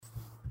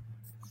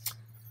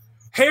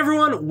Hey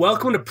everyone,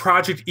 welcome to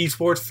Project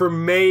Esports for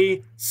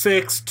May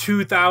 6,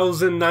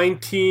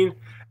 2019.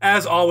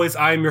 As always,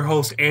 I am your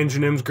host, Andrew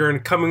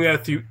Nimsgren, coming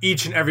at you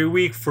each and every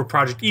week for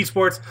Project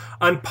Esports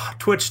on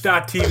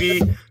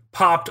twitch.tv,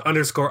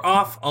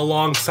 popped_off,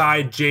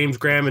 alongside James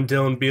Graham and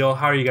Dylan Beal.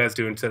 How are you guys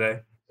doing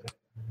today? Do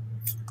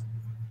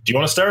you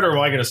want to start, or am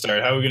I going to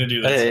start? How are we going to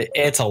do this?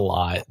 It's a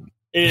lot.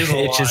 It is a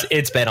lot.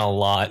 It's been a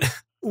lot.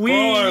 No.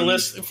 I'm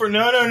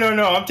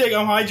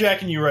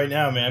hijacking you right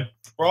now, man.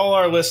 For all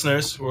our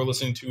listeners who are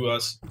listening to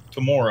us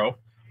tomorrow,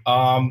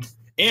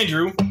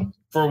 Andrew,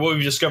 for what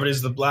we've discovered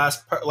is the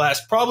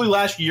probably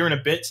last year and a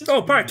bit.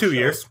 Probably 2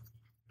 years.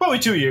 Probably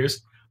 2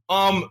 years.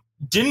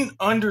 Didn't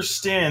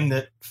understand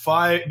that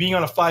being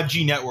on a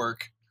 5G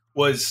network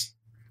was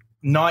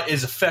not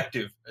as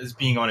effective as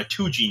being on a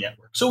 2G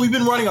network. So we've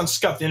been running on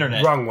scuffed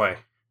internet. Wrong way.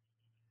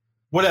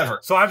 Whatever.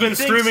 So I've been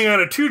streaming on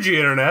a 2G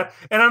internet,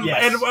 and I'm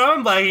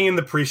lagging in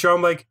the pre-show.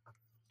 I'm like,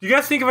 do you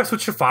guys think if I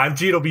switch to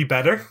 5G, it'll be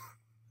better?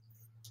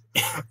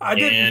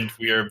 And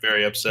we are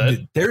very upset.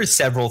 There are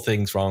several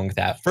things wrong with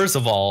that. First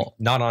of all,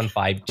 not on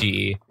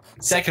 5G.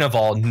 Second of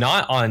all,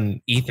 not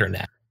on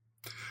Ethernet.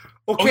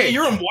 Okay,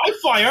 you're on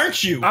Wi-Fi,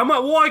 aren't you?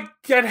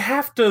 I'd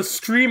have to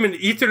stream an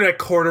Ethernet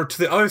corridor to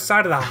the other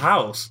side of the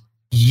house.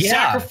 Yeah.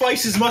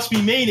 Sacrifices must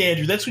be made,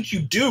 Andrew. That's what you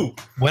do.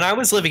 When I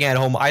was living at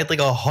home, I had like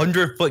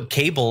 100-foot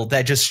cable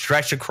that just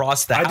stretched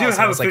across the house. I do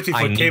have a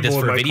 50-foot cable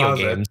in my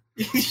closet.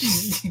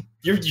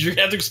 You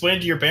have to explain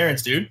it to your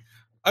parents, dude.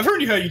 I've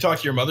heard how you talk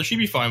to your mother. She'd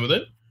be fine with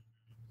it.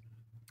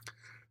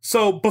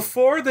 So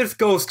before this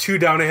goes too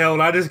down a hill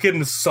and I just get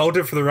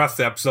insulted for the rest of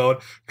the episode,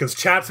 because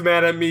chat's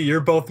mad at me, you're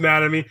both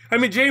mad at me. I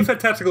mean, James had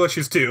technical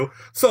issues too,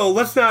 so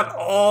let's not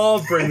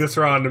all bring this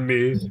around to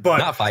me. But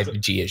not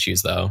 5G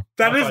issues, though.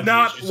 That is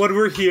not what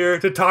we're here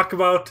to talk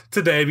about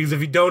today, because if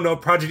you don't know,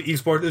 Project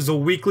Esports is a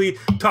weekly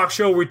talk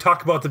show where we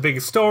talk about the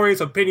biggest stories,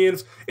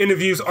 opinions,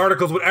 interviews,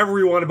 articles, whatever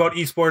we want about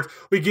esports.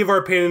 We give our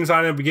opinions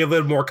on it, we give a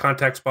little more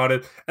context about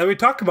it, and we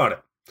talk about it.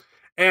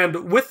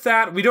 And with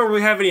that, we don't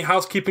really have any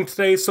housekeeping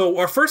today, so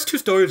our first two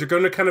stories are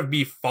going to kind of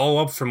be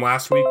follow-ups from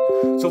last week.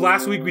 So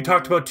last week we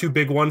talked about two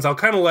big ones. I'll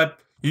kind of let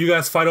you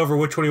guys fight over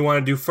which one you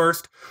want to do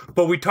first.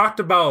 But we talked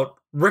about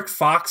Rick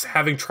Fox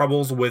having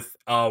troubles with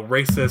a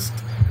racist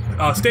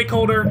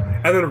stakeholder,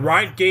 and then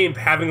Riot Games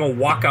having a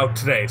walkout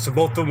today. So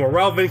both of them were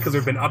relevant because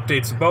there have been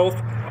updates to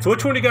both. So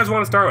which one do you guys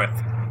want to start with?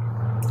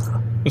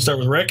 We'll start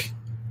with Rick.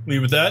 Lead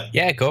with that?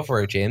 Yeah, go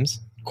for it,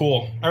 James.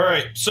 Cool. All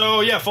right. So,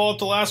 yeah, follow up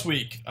to last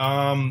week.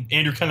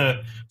 Andrew kind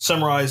of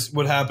summarized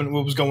what happened,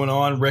 what was going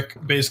on. Rick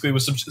basically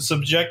was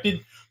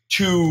subjected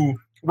to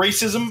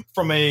racism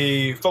from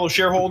a fellow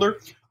shareholder.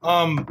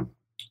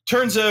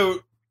 Turns out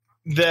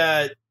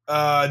that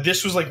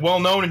this was like well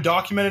known and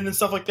documented and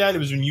stuff like that. It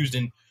was been used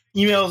in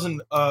emails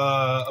and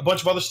a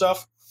bunch of other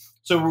stuff.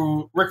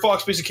 So Rick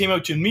Fox basically came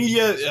out to the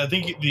media. I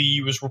think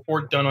the was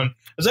report done on.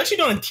 It was actually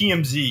done on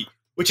TMZ.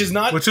 Which is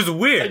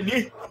weird.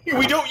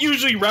 We don't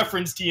usually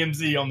reference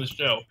TMZ on the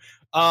show,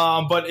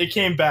 but it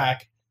came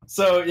back.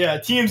 So yeah,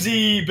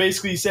 TMZ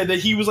basically said that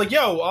he was like,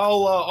 "Yo,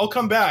 I'll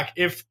come back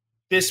if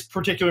this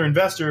particular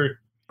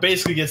investor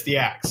basically gets the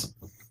axe."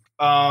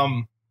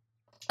 And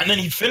then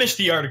he finished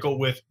the article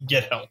with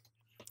 "Get help."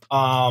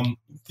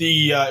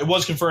 It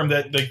was confirmed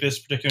that like this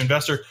particular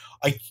investor,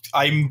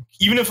 I'm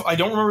even if I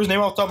don't remember his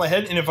name off the top of my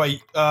head, and if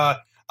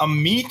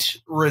Amit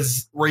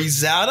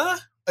Rezada,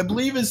 I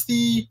believe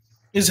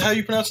is how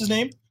you pronounce his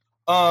name,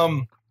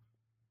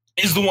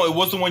 was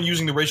the one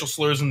using the racial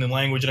slurs and the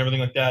language and everything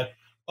like that.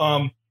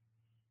 And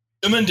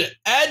then to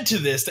add to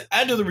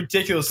the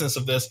ridiculousness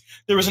of this,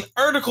 there was an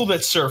article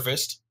that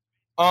surfaced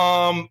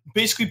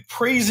basically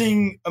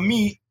praising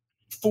Amit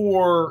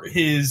for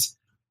his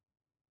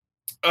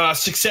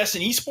success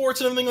in esports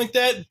and everything like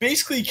that,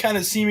 basically kind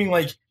of seeming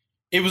like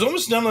it was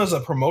almost done as a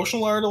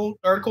promotional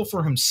article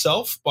for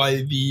himself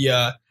by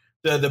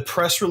the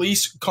press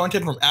release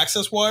content from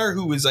Access Wire,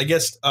 who is, I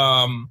guess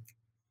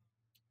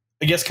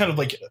kind of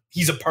like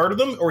he's a part of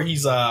them, or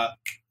he's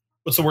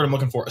what's the word I'm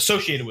looking for?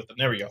 Associated with them.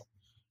 There we go.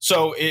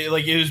 So it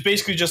was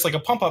basically just like a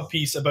pump up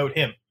piece about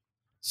him.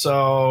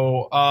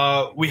 So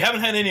we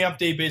haven't had any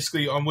update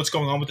basically on what's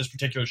going on with this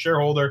particular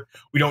shareholder.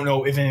 We don't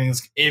know if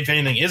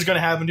anything is going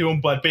to happen to him,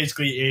 but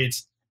basically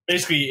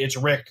it's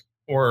Rick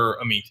or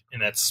Amit,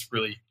 and that's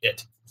really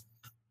it.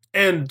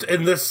 And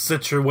in this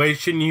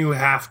situation, you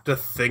have to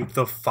think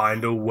they'll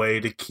find a way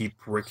to keep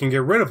Rick and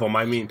get rid of him.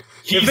 I mean,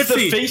 he's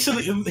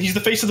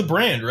the face of the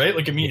brand, right?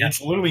 Like, I mean,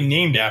 It's literally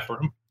named after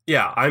him.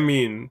 Yeah, I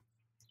mean,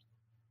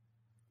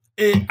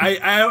 I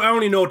don't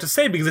even know what to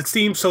say because it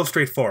seems so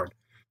straightforward.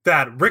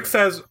 That Rick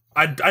says,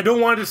 I don't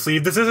want to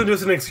leave. This isn't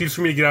just an excuse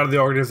for me to get out of the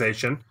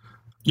organization.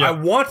 Yeah. I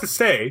want to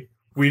stay.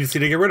 We just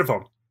need to get rid of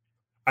him.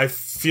 I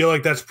feel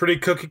like that's pretty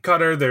cookie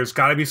cutter. There's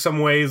got to be some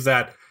ways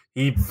that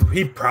he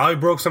probably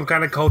broke some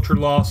kind of culture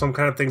law, some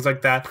kind of things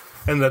like that,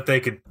 and that they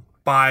could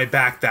buy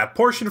back that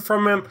portion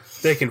from him.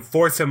 They can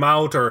force him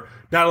out or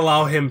not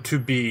allow him to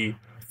be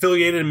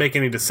affiliated and make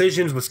any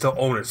decisions but still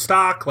own his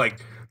stock.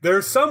 Like,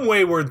 there's some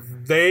way where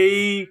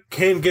they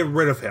can get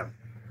rid of him.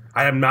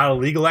 I am not a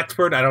legal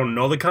expert. I don't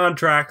know the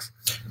contracts,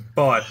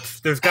 but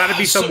there's got to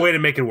be some way to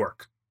make it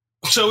work.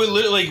 So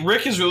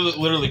Rick is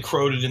literally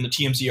quoted in the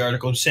TMZ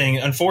article saying,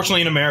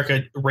 unfortunately in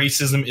America,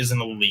 racism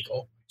isn't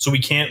illegal. So we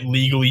can't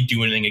legally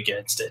do anything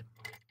against it.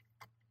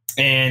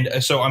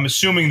 And so I'm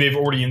assuming they've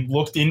already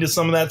looked into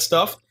some of that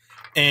stuff.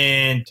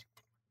 And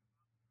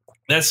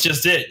that's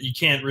just it. You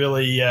can't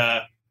really,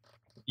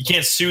 you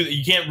can't sue,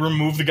 you can't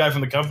remove the guy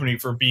from the company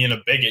for being a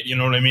bigot. You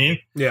know what I mean?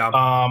 Yeah.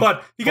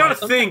 But you got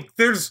to think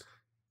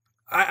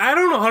I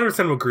don't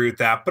 100% agree with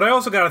that, but I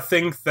also got to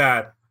think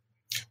that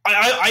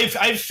I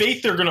have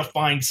faith they're going to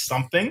find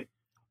something.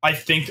 I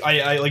think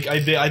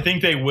I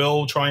think they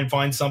will try and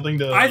find something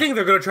to. I think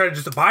they're going to try to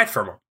just abide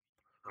from him,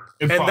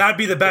 and that'd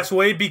be the best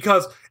way,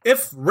 because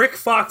if Rick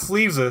Fox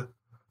leaves the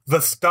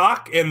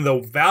stock and the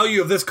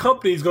value of this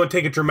company is going to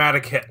take a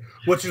dramatic hit,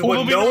 which is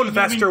what no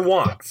investor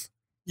wants.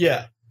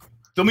 Yeah,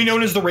 they'll be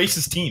known as the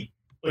racist team.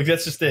 Like,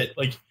 that's just it.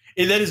 Like,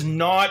 that is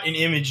not an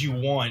image you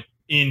want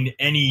in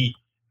any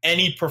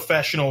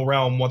professional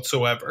realm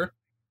whatsoever.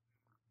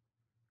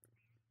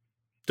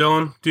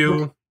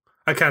 Dylan,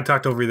 I kind of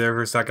talked over you there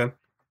for a second.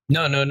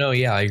 No.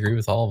 Yeah, I agree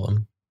with all of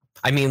them.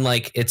 I mean,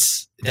 like,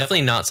 it's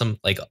definitely not some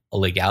like a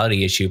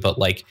legality issue, but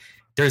like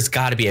there's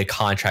got to be a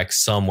contract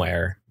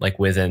somewhere, like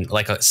within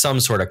like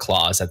some sort of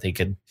clause that they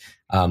could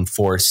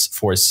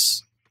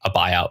force a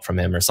buyout from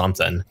him or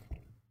something.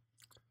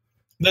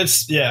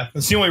 That's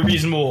the only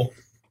reasonable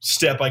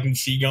step I can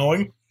see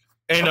going,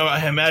 and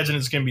I imagine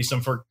it's going to be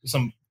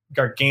some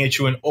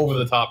gargantuan over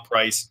the top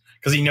price,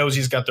 because he knows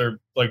he's got their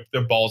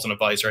balls in a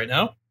vice right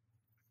now.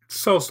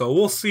 So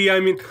we'll see.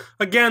 I mean,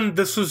 again,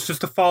 this was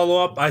just a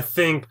follow-up. I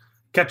think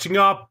catching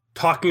up,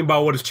 talking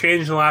about what has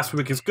changed in the last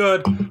week is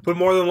good, but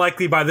more than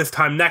likely by this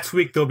time next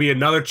week, there'll be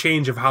another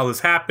change of how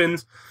this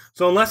happens.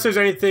 So unless there's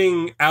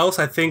anything else,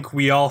 I think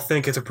we all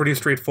think it's a pretty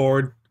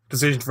straightforward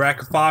decision for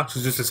Fox,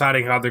 who's just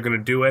deciding how they're going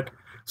to do it.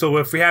 So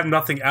if we have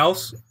nothing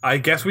else, I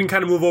guess we can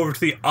kind of move over to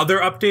the other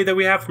update that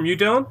we have from you,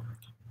 Dylan.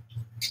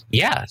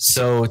 Yeah,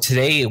 so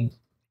today,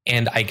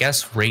 and I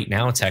guess right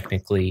now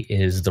technically,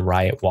 is the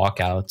Riot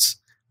walkouts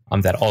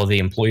that all the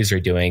employees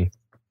are doing.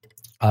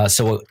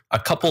 So a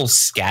couple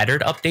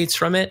scattered updates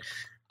from it,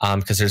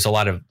 because there's a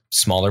lot of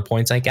smaller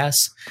points, I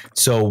guess.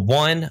 So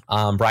one,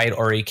 Riot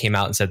already came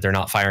out and said they're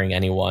not firing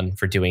anyone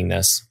for doing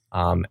this.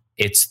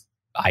 It's,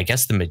 I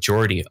guess, the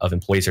majority of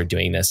employees are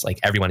doing this. Like,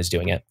 everyone is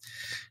doing it.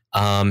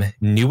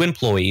 New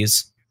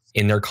employees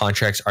in their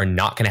contracts are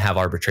not going to have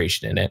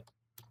arbitration in it.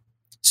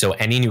 So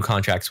any new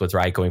contracts with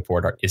Riot going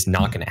forward is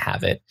not going to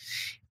have it.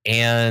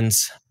 And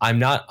I'm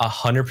not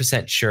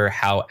 100% sure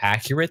how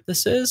accurate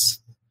this is.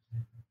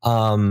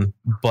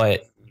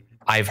 But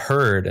I've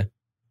heard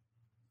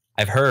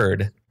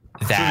that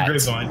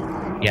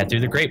through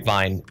the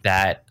grapevine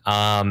that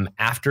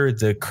after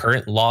the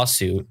current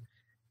lawsuit,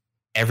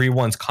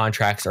 everyone's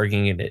contracts are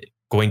going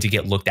to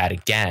get looked at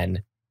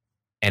again.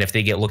 And if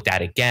they get looked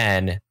at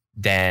again,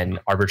 then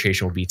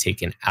arbitration will be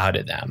taken out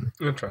of them.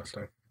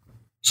 Interesting.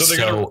 So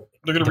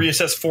they're going to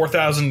reassess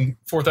 4,000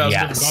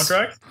 different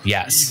contracts?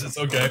 Yes. Jesus,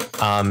 okay.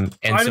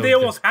 And they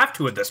almost have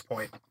to at this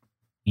point.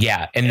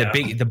 Yeah, and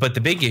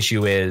the big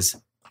issue is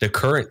the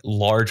current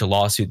large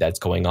lawsuit that's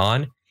going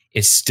on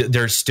is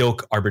there's still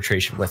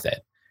arbitration with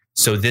it.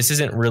 So this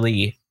isn't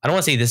really, I don't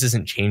want to say this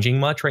isn't changing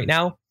much right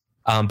now,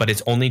 but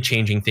it's only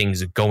changing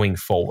things going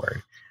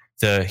forward.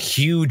 The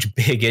huge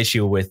big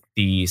issue with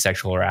the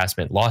sexual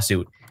harassment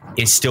lawsuit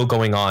is still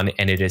going on,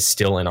 and it is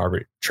still in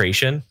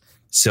arbitration.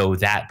 So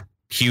that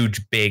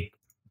huge, big,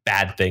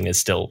 bad thing is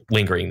still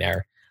lingering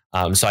there.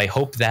 So I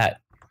hope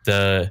that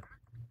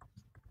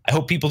I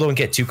hope people don't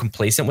get too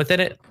complacent with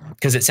it,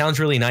 because it sounds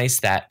really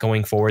nice that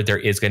going forward there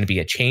is going to be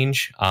a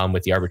change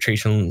with the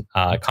arbitration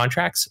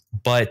contracts,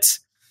 but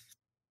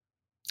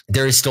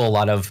there is still a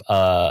lot of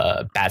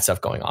bad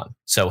stuff going on.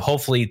 So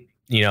hopefully,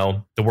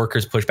 the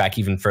workers push back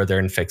even further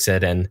and fix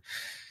it. And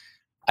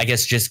I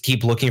guess just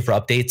keep looking for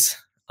updates.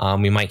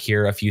 We might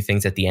hear a few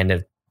things at the end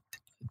of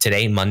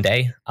today,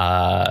 Monday,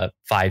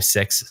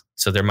 5/6.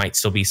 So there might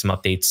still be some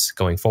updates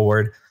going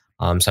forward.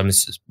 So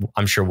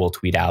I'm sure we'll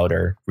tweet out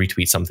or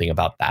retweet something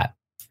about that.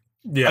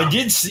 Yeah, I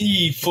did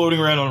see floating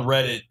around on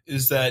Reddit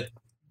is that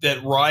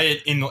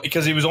Riot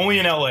because it was only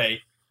in LA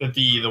that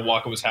the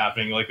walkout was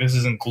happening. Like, this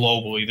isn't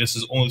globally. This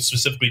is only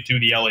specifically to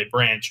the LA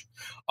branch.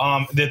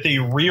 That they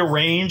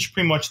rearranged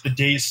pretty much the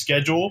day's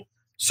schedule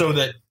so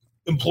that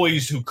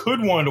employees who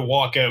could want to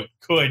walk out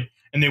could,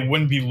 and they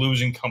wouldn't be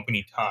losing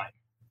company time.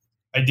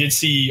 I did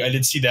see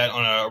that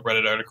on a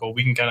Reddit article.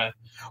 We can kind of,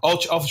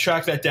 I'll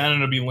track that down,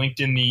 and it'll be linked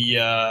in the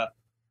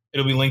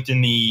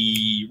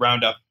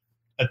roundup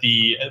as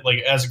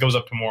it goes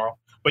up tomorrow.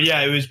 But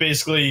yeah, it was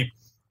basically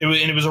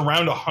it was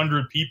around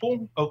 100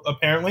 people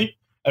apparently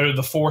out of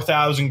the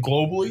 4,000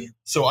 globally.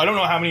 So I don't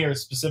know how many are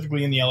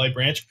specifically in the LA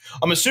branch.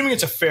 I'm assuming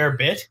it's a fair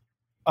bit,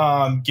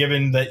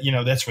 given that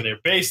that's where they're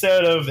based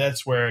out of.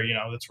 That's where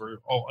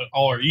all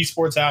our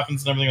esports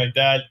happens and everything like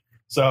that.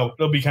 So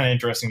it'll be kind of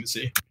interesting to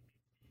see.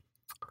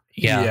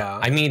 Yeah.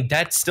 I mean,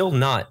 that's still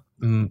not.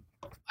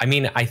 I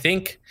mean, I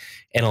think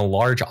in a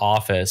large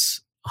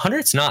office,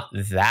 100's not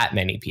that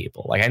many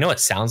people. Like, I know it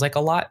sounds like a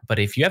lot, but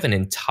if you have an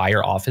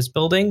entire office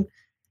building,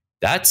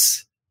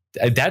 that's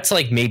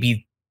like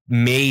maybe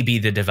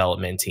the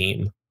development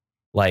team,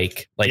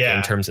 like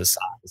in terms of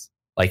size.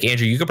 Like,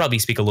 Andrew, you could probably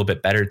speak a little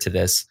bit better to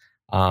this,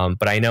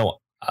 but I know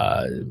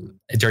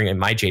during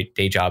my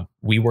day job,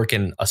 we work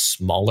in a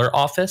smaller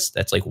office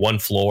that's like one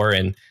floor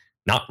and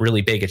not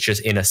really big. It's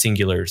just in a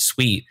singular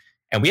suite,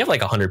 and we have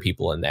like 100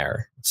 people in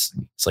there. It's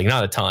like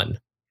not a ton.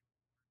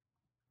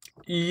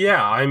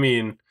 Yeah, I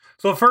mean,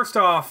 so first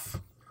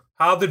off,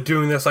 how they're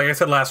doing this, like I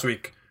said last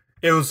week,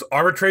 it was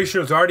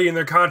arbitration was already in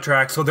their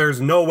contract, so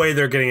there's no way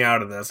they're getting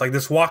out of this. Like,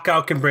 this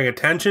walkout can bring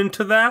attention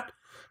to that,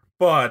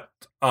 but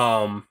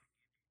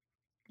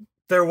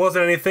there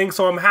wasn't anything,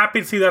 so I'm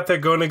happy to see that they're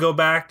going to go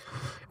back.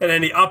 And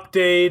any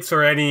updates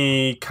or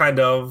any kind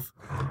of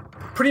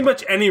pretty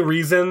much any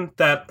reason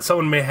that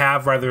someone may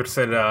have, whether it's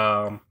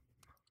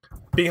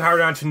being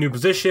hired onto a new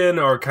position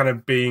or kind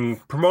of being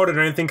promoted or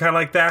anything kind of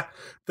like that,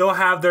 they'll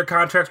have their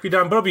contracts be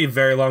done, but it'll be a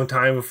very long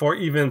time before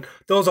even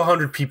those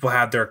 100 people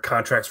have their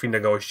contracts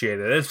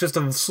renegotiated. It's just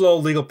a slow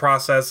legal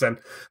process, and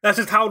that's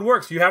just how it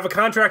works. You have a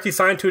contract, you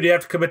sign to it, you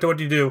have to commit to what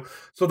you do.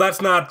 So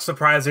that's not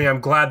surprising. I'm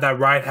glad that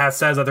Riot has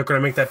says that they're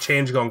going to make that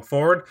change going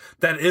forward.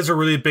 That is a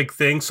really big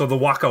thing, so the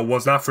walkout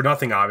was not for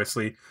nothing,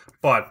 obviously.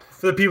 But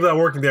for the people that are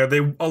working there,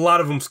 a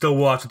lot of them still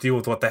will have to deal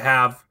with what they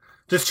have.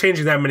 Just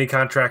changing that many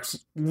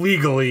contracts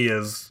legally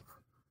is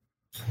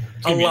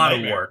a lot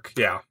of work.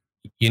 Yeah.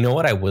 You know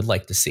what I would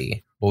like to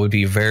see? What would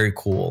be very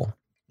cool?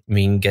 I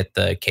mean, get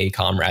the K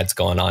comrades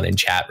going on in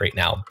chat right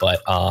now,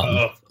 but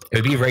it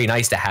would be very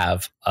nice to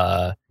have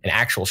an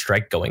actual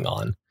strike going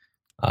on,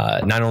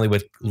 not only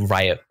with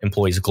Riot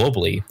employees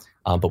globally,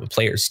 but with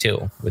players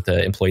too, with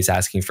the employees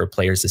asking for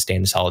players to stand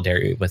in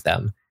solidarity with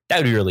them. That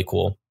would be really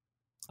cool.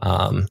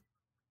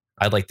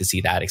 I'd like to see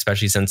that,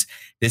 especially since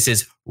this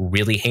is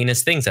really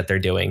heinous things that they're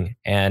doing.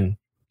 And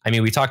I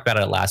mean, we talked about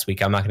it last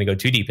week. I'm not going to go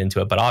too deep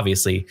into it, but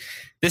obviously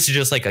this is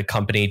just like a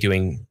company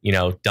doing,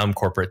 dumb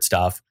corporate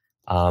stuff,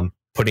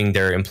 putting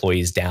their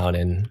employees down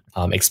and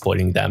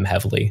exploiting them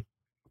heavily.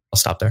 I'll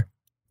stop there.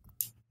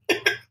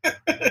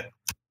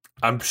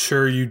 I'm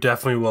sure you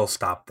definitely will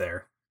stop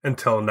there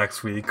until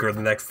next week or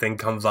the next thing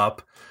comes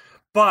up.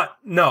 But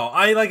no,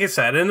 like I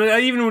said, and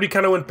even when he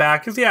kind of went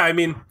back, because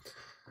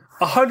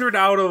 100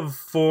 out of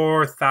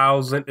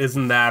 4,000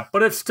 isn't that,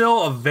 but it's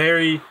still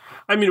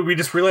we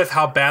just realized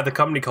how bad the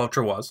company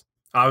culture was.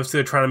 Obviously,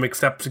 they're trying to make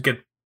steps to get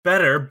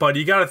better, but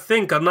you got to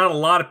think not a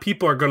lot of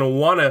people are going to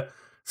want to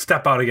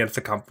step out against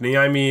the company.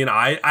 I mean,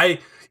 I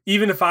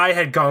even if I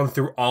had gone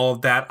through all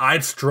of that,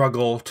 I'd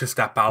struggle to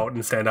step out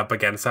and stand up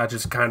against that.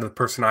 Just kind of the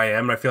person I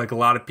am. And I feel like a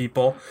lot of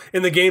people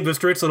in the games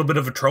industry, it's a little bit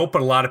of a trope,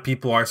 but a lot of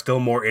people are still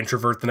more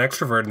introvert than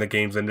extrovert in the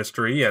games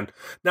industry. And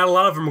not a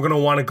lot of them are going to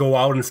want to go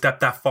out and step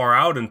that far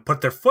out and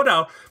put their foot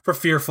out for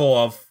fearful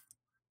of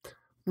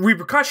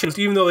repercussions,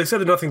 even though they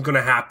said that nothing's going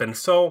to happen.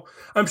 So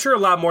I'm sure a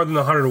lot more than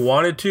the 100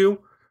 wanted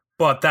to,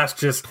 but that's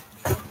just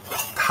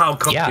how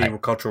company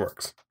culture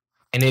works.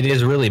 And it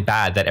is really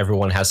bad that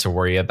everyone has to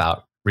worry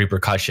about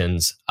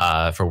repercussions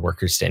for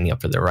workers standing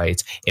up for their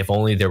rights. If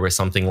only there was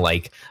something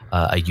like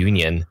a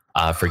union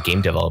for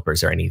game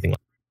developers or anything.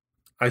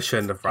 I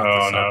shouldn't have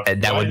brought this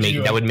up.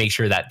 That would make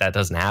sure that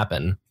doesn't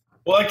happen.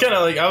 Well,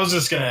 I was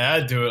just gonna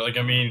add to it. Like,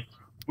 I mean,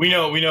 we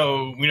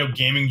know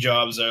gaming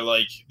jobs are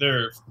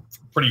they're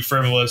pretty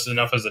frivolous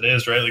enough as it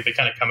is, right? Like, they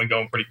kind of come and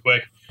go pretty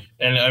quick.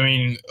 And I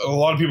mean, a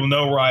lot of people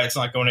know Riot's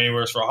not going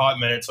anywhere for a hot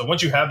minute. So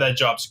once you have that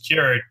job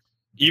secured,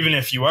 even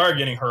if you are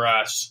getting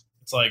harassed,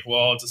 it's like,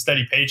 well, it's a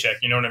steady paycheck.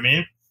 You know what I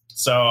mean?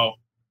 So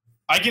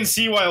I can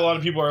see why a lot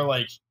of people are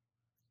like,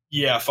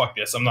 yeah, fuck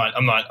this. I'm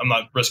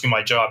not risking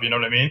my job. You know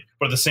what I mean?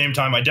 But at the same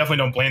time, I definitely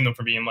don't blame them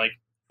for being like,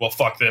 well,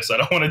 fuck this. I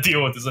don't want to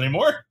deal with this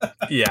anymore.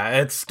 Yeah,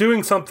 it's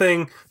doing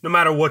something, no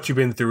matter what you've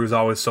been through, is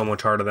always so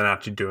much harder than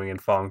actually doing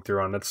and following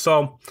through on it.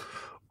 So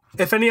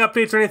if any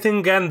updates or anything,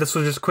 again, this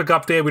was just a quick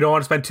update. We don't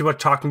want to spend too much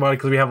talking about it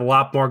because we have a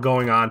lot more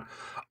going on.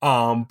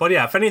 But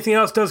yeah, if anything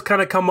else does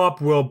kind of come up,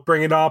 we'll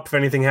bring it up if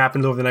anything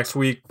happens over the next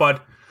week.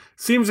 But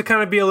seems to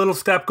kind of be a little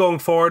step going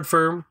forward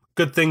for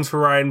good things for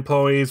Riot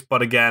employees.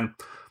 But again,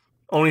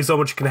 only so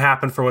much can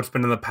happen for what's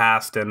been in the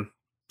past, and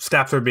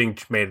steps are being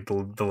made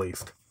at the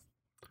least.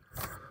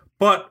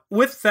 But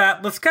with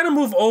that, let's kind of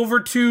move over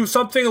to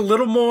something a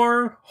little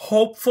more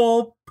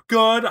hopeful,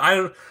 good.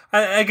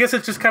 I guess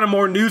it's just kind of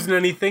more news than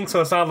anything,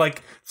 so it's not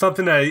like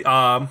something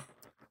to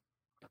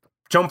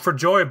jump for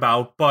joy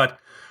about. But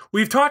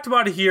we've talked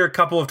about it here a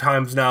couple of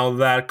times now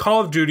that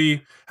Call of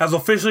Duty has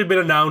officially been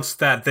announced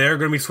that they're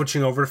going to be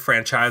switching over to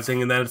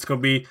franchising, and that it's going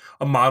to be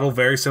a model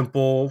very similar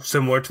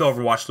to the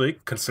Overwatch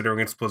League, considering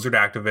it's Blizzard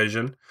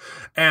Activision,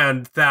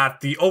 and that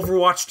the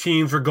Overwatch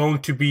teams are going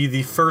to be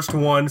the first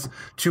ones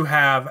to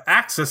have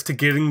access to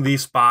getting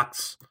these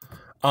spots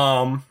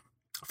for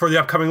the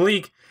upcoming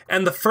league.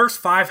 And the first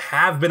 5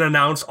 have been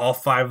announced, all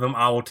 5 of them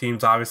OWL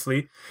teams,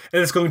 obviously.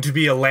 And it's going to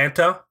be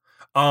Atlanta,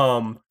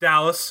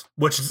 Dallas,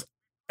 which is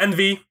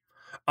NV,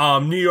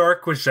 New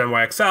York, which is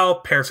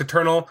NYXL, Paris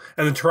Eternal,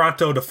 and then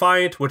Toronto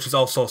Defiant, which is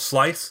also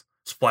Slice.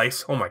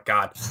 Splice. Oh my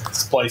God.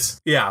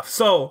 Splice. Yeah.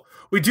 So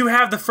we do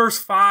have the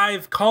first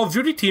 5 Call of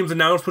Duty teams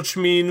announced, which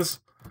means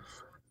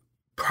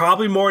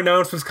probably more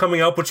announcements coming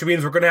up, which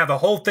means we're going to have the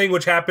whole thing,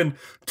 which happened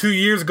 2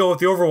 years ago with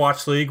the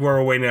Overwatch League, where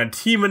we're waiting on a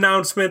team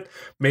announcement.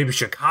 Maybe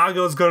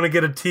Chicago's going to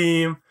get a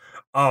team.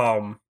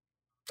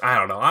 I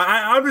don't know.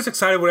 I'm just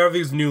excited whenever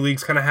these new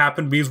leagues kind of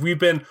happen because we've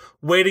been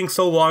waiting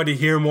so long to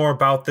hear more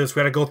about this. We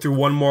had to go through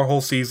one more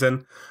whole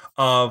season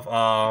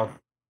of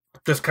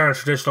this kind of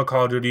traditional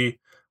Call of Duty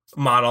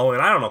model.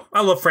 And I don't know.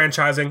 I love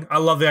franchising. I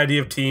love the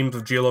idea of teams,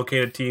 of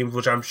geolocated teams,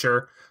 which I'm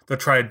sure they'll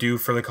try to do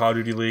for the Call of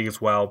Duty League as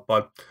well.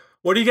 But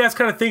what do you guys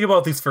kind of think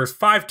about these first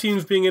 5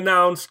 teams being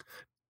announced?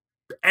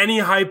 Any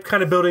hype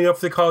kind of building up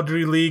for the Call of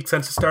Duty League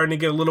since it's starting to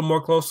get a little more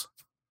close?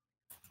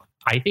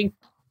 I think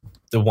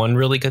the one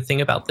really good thing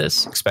about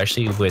this,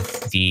 especially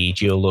with the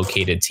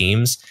geolocated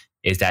teams,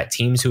 is that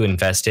teams who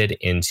invested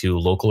into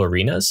local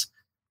arenas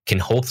can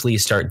hopefully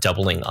start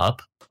doubling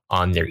up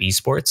on their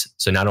esports.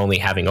 So not only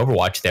having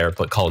Overwatch there,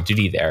 but Call of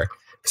Duty there.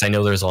 Because I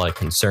know there's a lot of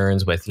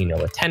concerns with,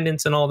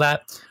 attendance and all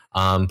that.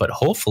 But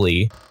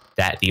hopefully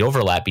that the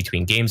overlap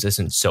between games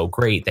isn't so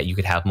great that you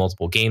could have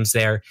multiple games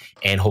there.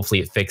 And hopefully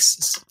it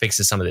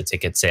fixes some of the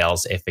ticket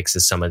sales. It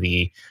fixes some of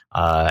the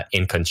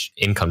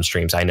income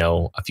streams I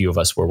know a few of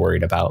us were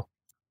worried about.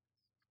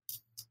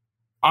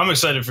 I'm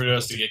excited for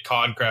us to get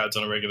COD crowds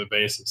on a regular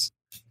basis.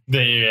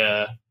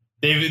 They've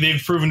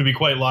proven to be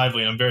quite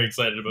lively, and I'm very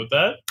excited about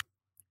that.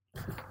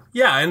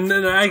 Yeah, and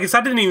I guess I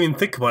didn't even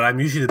think about it.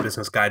 I'm usually the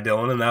business guy,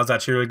 Dylan, and that was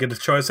actually a really good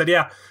choice. I said,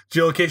 yeah,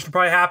 geolocation will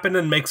probably happen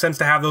and makes sense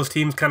to have those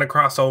teams kind of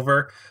cross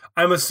over.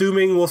 I'm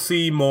assuming we'll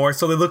see more.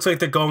 So it looks like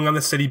they're going on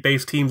the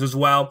city-based teams as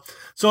well.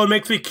 So it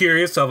makes me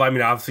curious of,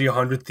 obviously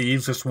 100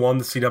 Thieves just won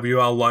the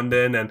CWL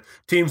London and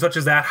teams such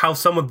as that, how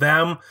some of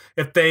them,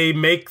 if they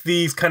make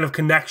these kind of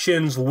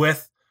connections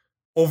with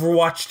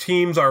Overwatch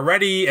teams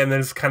already and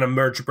then just kind of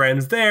merge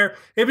brands there.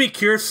 It'd be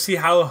curious to see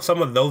how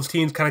some of those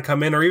teams kind of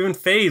come in, or even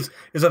FaZe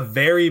is a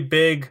very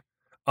big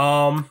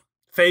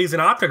FaZe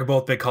and Optic are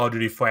both big Call of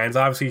Duty fans.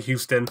 Obviously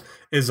Houston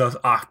is a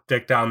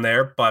Optic down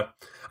there, but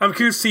I'm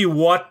curious to see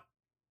what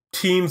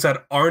teams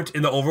that aren't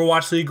in the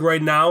Overwatch League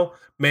right now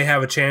may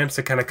have a chance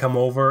to kind of come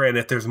over, and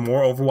if there's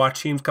more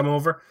Overwatch teams come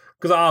over,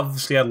 because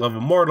obviously I'd love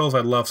Immortals,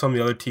 I'd love some of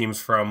the other teams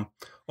from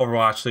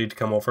Overwatch League to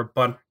come over,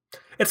 but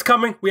it's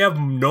coming. We have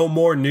no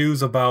more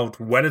news about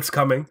when it's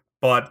coming,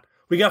 but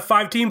we got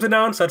 5 teams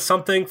announced. That's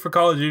something for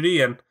Call of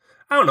Duty, and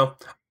I don't know.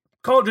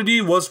 Call of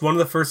Duty was one of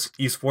the first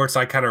esports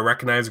I kind of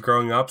recognized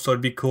growing up, so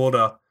it'd be cool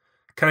to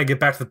kind of get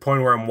back to the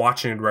point where I'm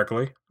watching it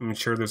regularly. I'm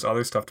sure there's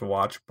other stuff to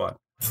watch, but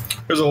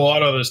there's a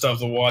lot of other stuff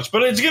to watch.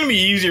 But it's going to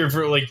be easier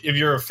for, like, if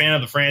you're a fan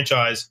of the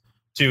franchise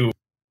to...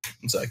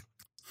 One sec.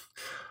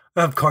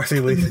 Of course,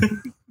 Elite.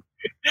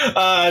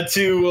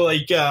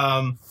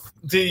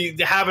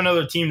 To have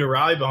another team to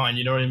rally behind,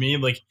 you know what I mean?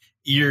 Like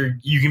you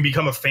can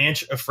become a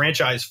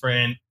franchise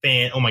fan.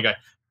 Oh my god,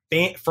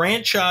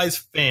 franchise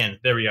fan.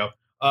 There we go.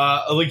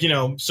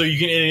 So you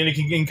can, and it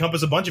can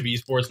encompass a bunch of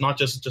esports, not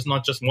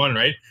just one,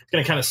 right? It's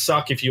gonna kind of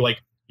suck if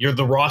you're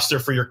the roster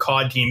for your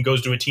COD team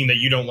goes to a team that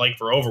you don't like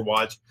for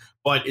Overwatch.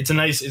 But it's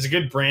a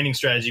good branding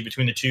strategy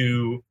between the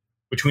two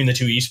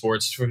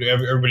esports for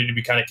everybody to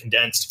be kind of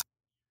condensed.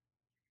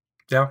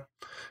 Yeah.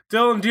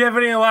 Dylan, do you have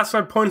any last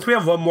points? We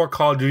have one more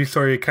Call of Duty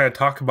story to kind of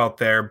talk about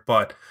there,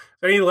 but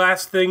any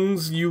last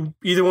things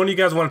either one of you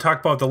guys want to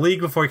talk about the league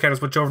before we kind of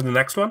switch over to the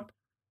next one?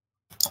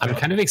 I'm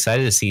kind of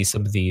excited to see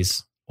some of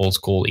these old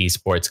school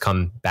esports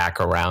come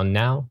back around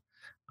now.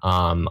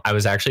 I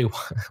was actually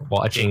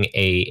watching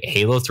a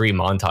Halo 3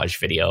 montage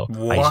video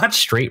by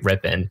Straight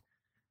Rippin'.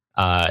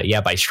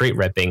 By Straight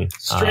Ripping.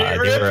 Straight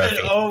Rippin'.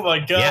 Oh my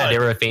god. Yeah, they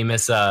were a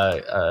famous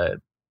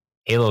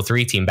Halo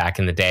 3 team back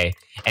in the day,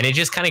 and it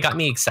just kind of got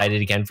me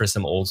excited again for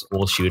some old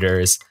school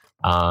shooters.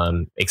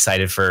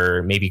 Excited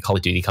for maybe Call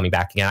of Duty coming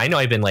back again. I know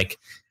I've been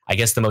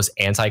the most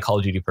anti Call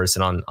of Duty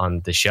person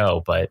on the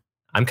show, but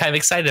I'm kind of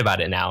excited about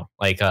it now.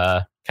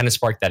 Kind of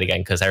sparked that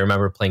again because I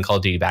remember playing Call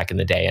of Duty back in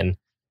the day, and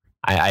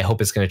I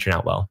hope it's going to turn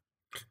out well.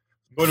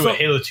 Go to a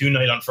Halo 2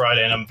 night on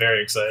Friday, and I'm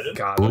very excited.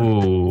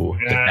 Ooh,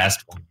 the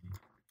best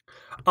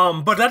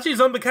one. But actually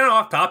something kind of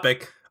off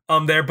topic.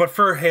 There, but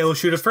for Halo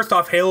shooters, first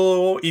off,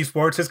 Halo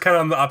esports is kind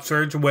of on the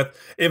upsurge with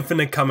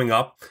Infinite coming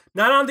up.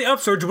 Not on the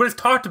upsurge, but it's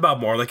talked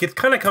about more. Like, it's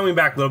kind of coming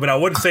back a little bit. I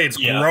wouldn't say it's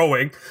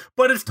growing,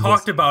 but it's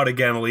talked about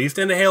again at least.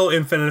 And Halo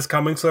Infinite is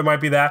coming, so there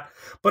might be that.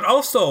 But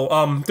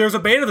also, there's a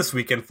beta this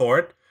weekend for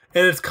it,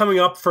 and it's coming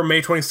up for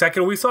May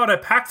 22nd. We saw it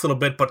at PAX a little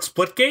bit, but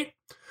Splitgate,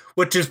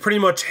 which is pretty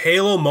much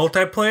Halo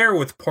multiplayer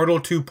with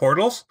Portal 2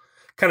 portals,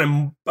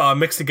 kind of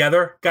mixed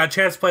together. Got a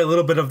chance to play a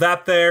little bit of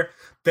that there.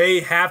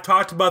 They have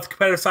talked about the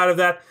competitive side of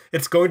that.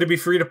 It's going to be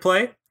free to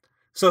play.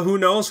 So who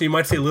knows? You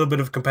might see a little bit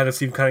of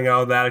competitive coming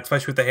out of that,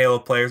 especially with the Halo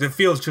players. It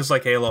feels just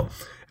like Halo,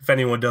 if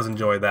anyone does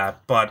enjoy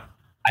that. But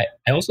I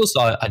also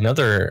saw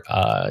another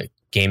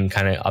game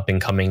kind of up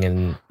and coming,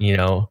 and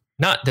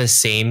not the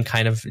same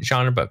kind of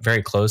genre, but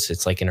very close.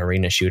 It's like an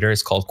arena shooter.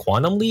 It's called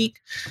Quantum League.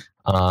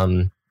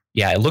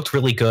 It looked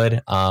really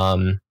good.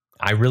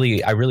 I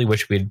really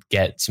wish we'd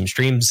get some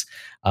streams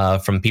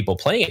from people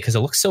playing it because it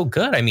looks so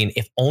good. I mean,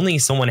 if only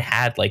someone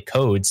had like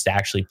codes to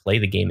actually play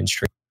the game in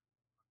stream.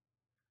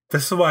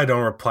 This is why I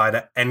don't reply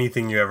to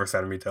anything you ever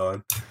send me,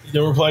 Dylan. You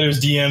don't reply to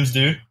his DMs,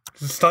 dude.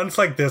 Stunts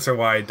like this are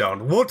why I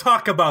don't. We'll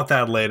talk about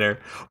that later.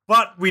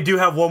 But we do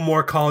have one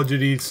more Call of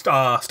Duty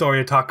story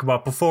to talk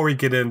about before we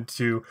get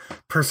into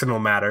personal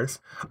matters.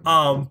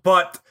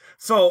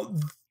 So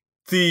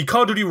the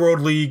Call of Duty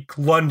World League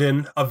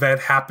London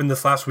event happened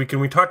this last week,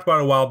 and we talked about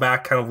it a while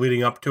back, kind of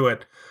leading up to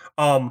it.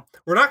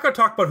 We're not going to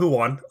talk about who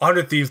won.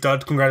 100 Thieves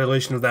did.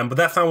 Congratulations to them. But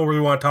that's not what we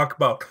really want to talk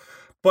about.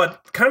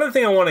 But kind of the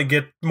thing I want to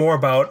get more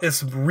about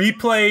is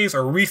replays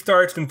or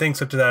restarts and things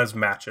such as that as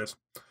matches.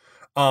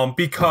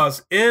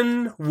 Because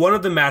in one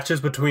of the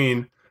matches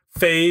between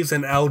FaZe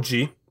and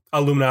LG,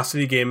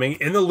 Luminosity Gaming,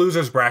 in the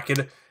losers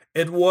bracket,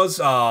 it was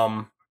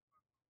a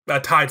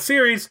tied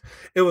series.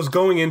 It was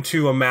going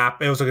into a map.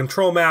 It was a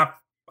control map.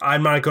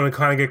 I'm not going to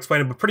kind of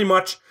explain it, but pretty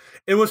much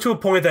it was to a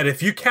point that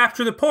if you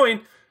capture the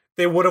point,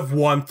 they would have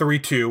won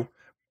 3-2.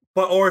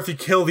 Or if you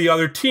kill the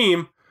other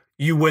team,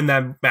 you win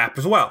that map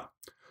as well.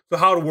 So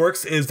how it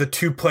works is the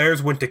two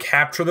players went to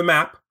capture the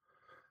map.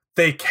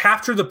 They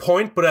captured the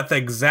point, but at the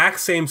exact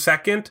same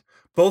second,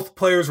 both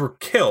players were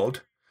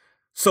killed.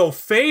 So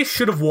FaZe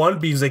should have won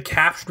because they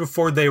captured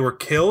before they were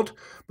killed,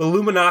 but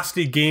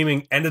Luminosity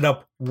Gaming ended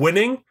up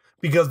winning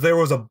because there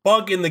was a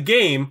bug in the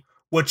game,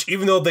 which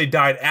even though they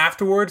died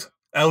afterwards,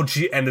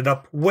 LG ended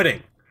up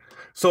winning.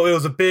 So it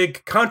was a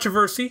big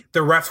controversy.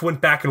 The refs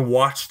went back and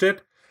watched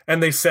it,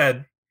 and they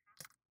said,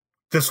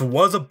 this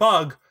was a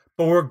bug,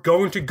 but we're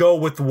going to go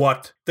with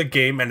what the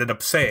game ended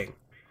up saying.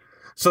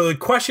 So the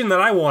question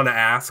that I want to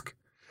ask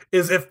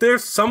is if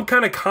there's some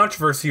kind of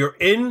controversy or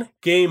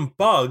in-game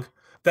bug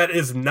that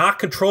is not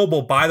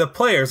controllable by the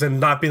players and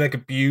not being like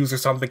abused or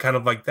something kind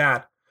of like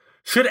that,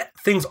 should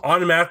things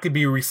automatically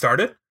be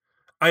restarted?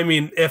 I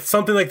mean, if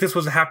something like this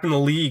was to happen in a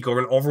league or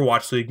an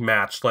Overwatch League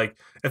match, like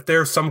if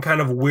there's some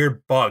kind of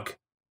weird bug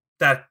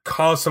that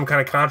caused some kind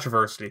of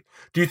controversy,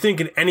 do you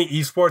think in any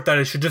esport that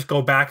it should just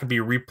go back and be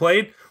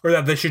replayed, or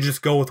that they should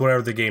just go with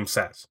whatever the game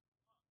says?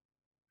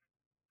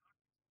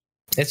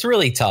 It's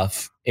really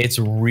tough. It's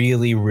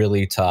really,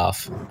 really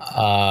tough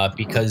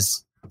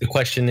because the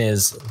question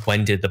is,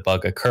 when did the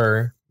bug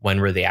occur? When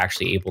were they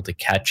actually able to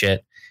catch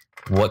it?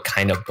 What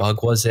kind of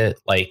bug was it?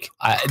 Like,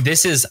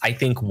 this is, I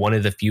think, one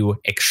of the few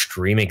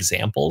extreme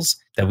examples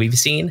that we've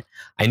seen.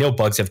 I know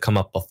bugs have come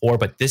up before,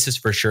 but this is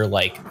for sure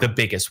like the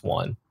biggest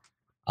one.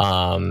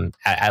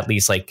 At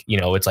least, like, you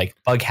know, it's like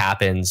bug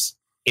happens.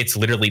 It's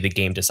literally the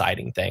game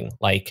deciding thing.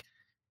 Like,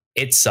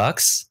 it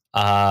sucks.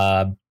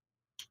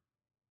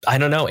 I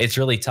don't know. It's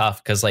really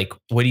tough because, like,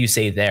 what do you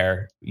say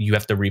there? You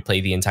have to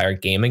replay the entire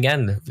game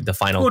again, the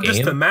final game.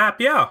 Just the map,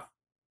 yeah.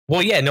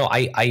 Well, yeah, no,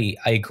 I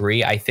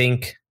agree. I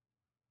think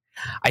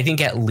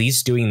at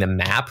least doing the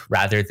map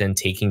rather than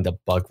taking the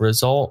bug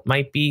result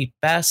might be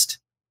best.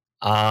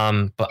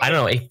 But I don't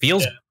know. It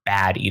feels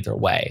bad either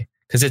way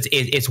because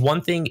it's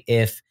one thing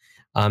if,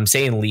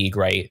 say in League,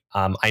 right?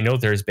 I know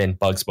there's been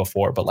bugs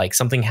before, but like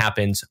something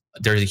happens,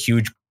 there's a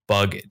huge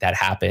bug that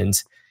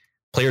happens.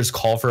 Players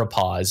call for a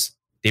pause.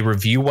 They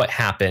review what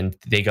happened.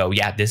 They go,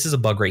 yeah, this is a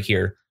bug right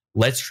here.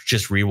 Let's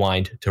just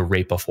rewind to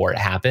right before it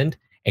happened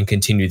and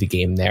continue the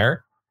game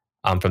there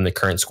from the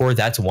current score.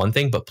 That's one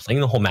thing, but playing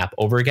the whole map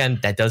over again,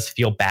 that does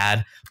feel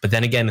bad. But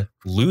then again,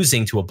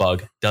 losing to a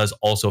bug does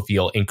also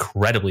feel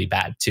incredibly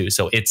bad too.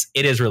 So it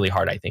is really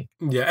hard, I think.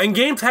 Yeah, and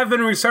games have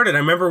been restarted. I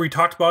remember we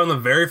talked about on the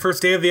very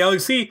first day of the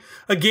LEC,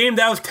 a game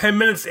that was 10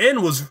 minutes in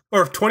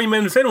or 20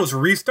 minutes in was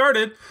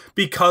restarted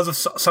because of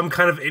some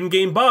kind of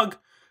in-game bug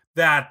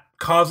that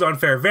caused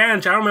unfair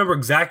advantage. I don't remember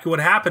exactly what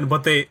happened,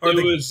 but they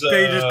just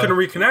couldn't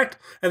reconnect,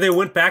 and they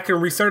went back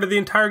and restarted the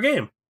entire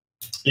game.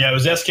 Yeah, it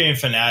was SK and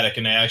Fnatic,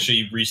 and they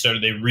actually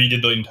restarted. They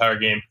redid the entire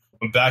game,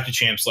 went back to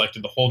champ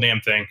selected, the whole damn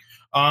thing.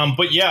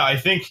 But yeah, I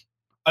think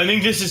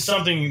this is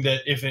something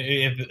that if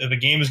a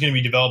game is going to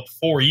be developed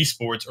for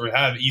esports or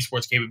have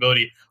esports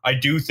capability, I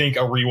do think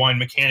a rewind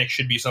mechanic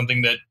should be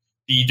something that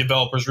the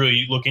developers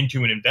really look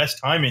into and invest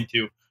time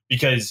into,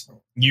 because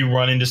you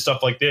run into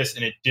stuff like this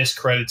and it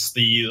discredits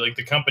the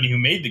company who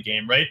made the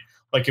game, right?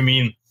 Like, I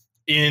mean,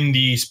 in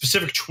the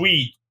specific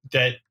tweet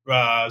that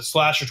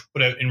Slasher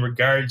put out in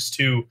regards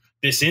to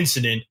this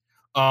incident,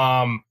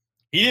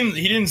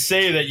 he didn't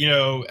say that, you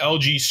know,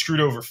 LG screwed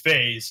over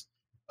FaZe.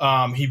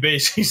 He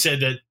basically said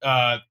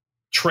that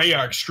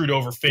Treyarch screwed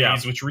over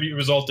FaZe, which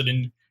resulted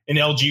in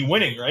LG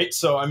winning, right?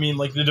 So, I mean,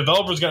 like, the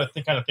developers got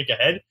to kind of think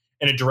ahead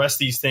and address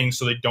these things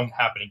so they don't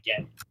happen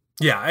again.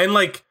 Yeah, and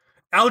like,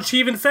 LG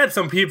even said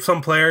some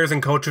players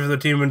and coaches of the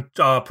team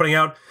putting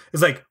out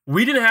is like,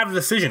 we didn't have a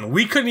decision.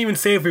 We couldn't even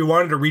say if we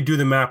wanted to redo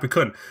the map. We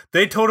couldn't.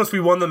 They told us we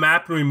won the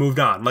map and we moved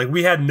on. Like,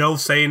 we had no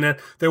say in it.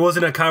 There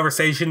wasn't a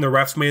conversation. The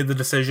refs made the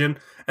decision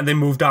and they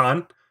moved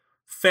on.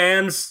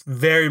 Fans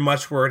very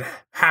much were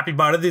happy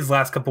about it. These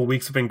last couple of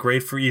weeks have been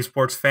great for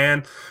esports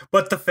fans,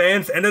 but the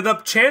fans ended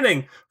up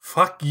chanting,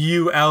 "Fuck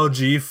you,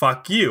 LG,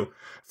 fuck you."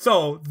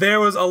 So there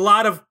was a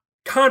lot of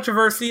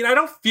controversy, and I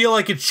don't feel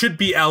like it should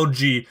be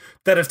LG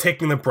that is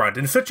taking the brunt.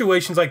 In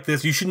situations like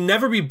this, you should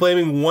never be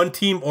blaming one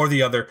team or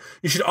the other.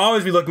 You should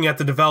always be looking at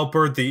the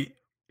developer, the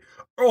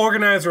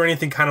organizer, or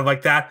anything kind of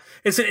like that.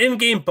 It's an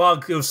in-game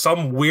bug. It was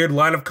some weird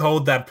line of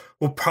code that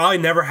will probably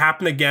never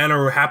happen again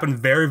or will happen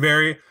very,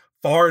 very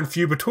far and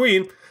few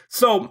between.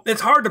 So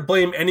it's hard to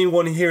blame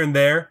anyone here and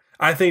there.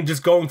 I think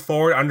just going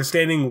forward,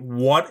 understanding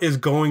what is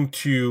going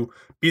to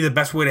be the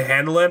best way to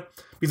handle it,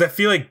 because I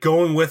feel like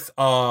going with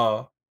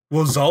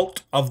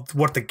result of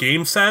what the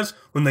game says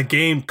when the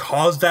game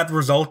caused that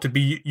result to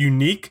be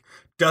unique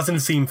doesn't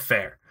seem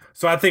fair.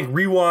 So I think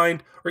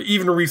rewind or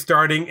even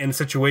restarting in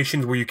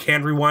situations where you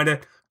can rewind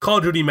it, Call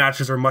of Duty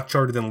matches are much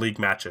shorter than League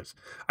matches.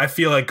 I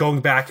feel like going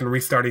back and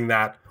restarting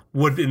that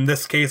would, in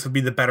this case, would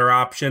be the better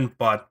option,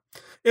 but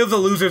it was a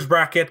loser's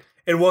bracket.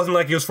 It wasn't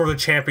like it was for the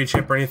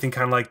championship or anything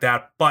kind of like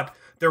that, but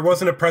there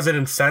wasn't a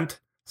precedent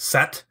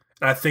set,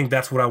 and I think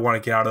that's what I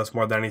want to get out of this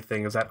more than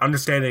anything, is that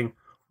understanding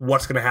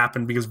what's going to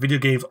happen, because video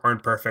games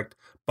aren't perfect.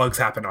 Bugs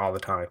happen all the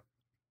time.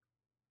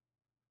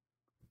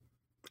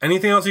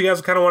 Anything else you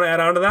guys kind of want to add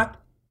on to that?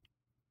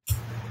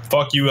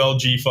 Fuck you,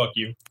 LG. Fuck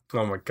you.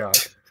 Oh my god.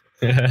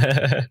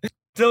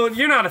 Dylan,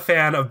 you're not a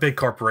fan of big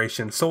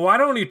corporations, so why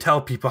don't you tell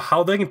people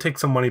how they can take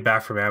some money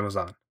back from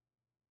Amazon?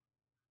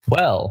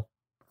 Well,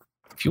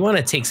 if you want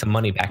to take some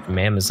money back from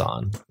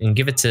Amazon and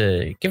give it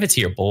to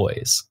your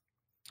boys,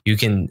 you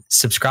can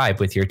subscribe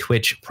with your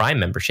Twitch Prime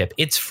membership.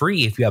 It's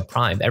free if you have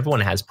Prime.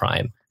 Everyone has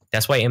Prime.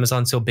 That's why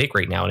Amazon's so big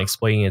right now and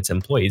exploiting its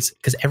employees,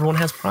 because everyone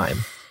has Prime.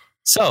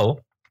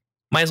 So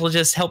might as well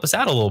just help us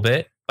out a little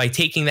bit by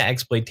taking that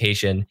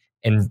exploitation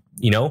and,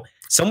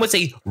 some would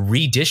say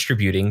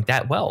redistributing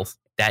that wealth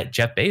that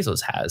Jeff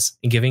Bezos has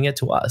and giving it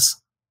to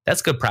us.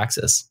 That's good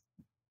praxis.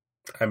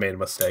 I made a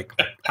mistake.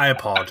 I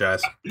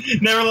apologize.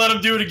 Never let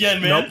him do it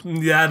again, man.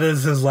 Nope. That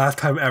is his last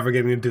time ever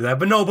getting to do that.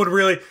 But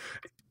really,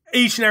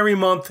 each and every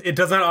month, it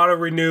does not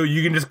auto-renew.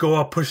 You can just go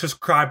up, push the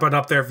subscribe button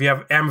up there. If you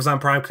have Amazon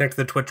Prime connected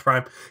to the Twitch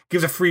Prime,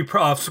 gives a free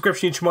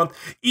subscription each month.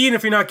 Even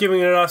if you're not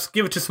giving it to us,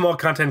 give it to small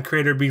content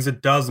creator, because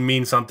it does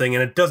mean something,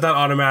 and it does not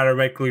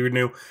automatically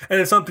renew. And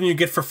it's something you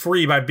get for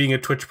free by being a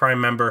Twitch Prime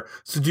member.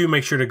 So do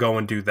make sure to go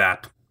and do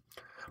that.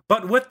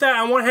 But with that,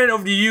 I want to hand it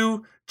over to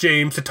you,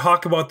 James, to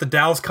talk about the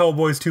Dallas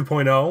Cowboys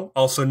 2.0,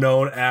 also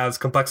known as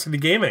Complexity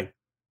Gaming.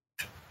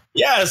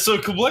 Yeah, so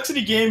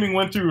Complexity Gaming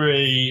went through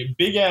a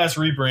big-ass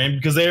rebrand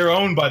because they are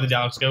owned by the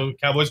Dallas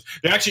Cowboys.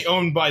 They're actually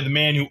owned by the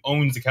man who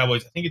owns the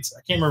Cowboys. I can't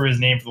remember his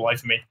name for the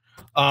life of me.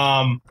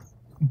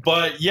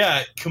 But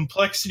yeah,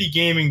 Complexity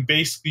Gaming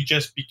basically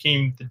just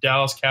became the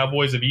Dallas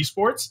Cowboys of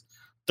esports.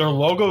 Their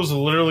logo is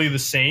literally the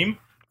same.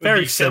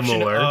 Very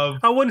similar.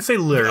 I wouldn't say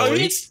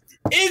literally.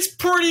 It's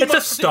pretty It's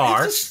much... a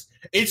star.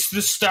 It's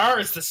the star.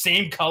 It's the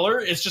same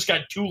color. It's just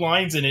got two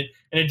lines in it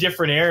in a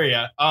different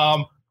area.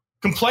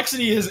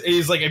 Complexity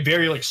is like a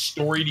very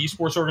storied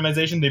esports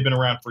organization. They've been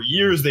around for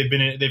years. They've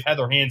had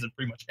their hands in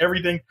pretty much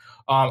everything.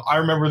 I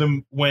remember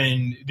them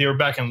when they were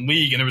back in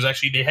League, and there was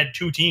they had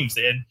two teams.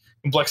 They had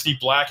Complexity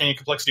Black and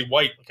Complexity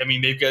White.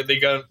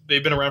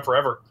 They've been around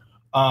forever.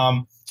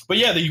 But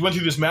yeah, they went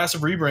through this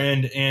massive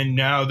rebrand, and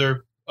now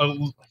they're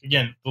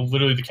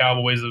literally the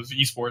Cowboys of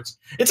esports.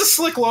 It's a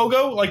slick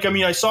logo.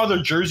 I saw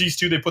their jerseys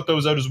too. They put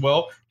those out as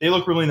well. They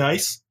look really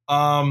nice.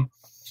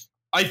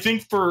 I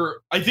think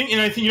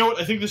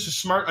this is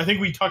smart. I think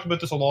we talked about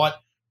this a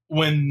lot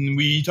when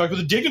we talked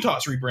about the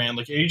Dignitas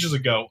rebrand ages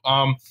ago.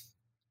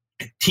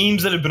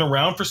 Teams that have been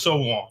around for so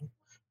long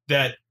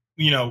that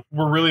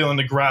were really on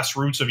the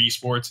grassroots of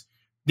esports.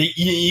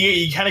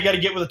 You kind of got to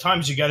get with the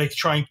times. You got to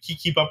try and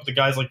keep up with the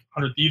guys like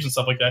 100 Thieves and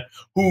stuff like that,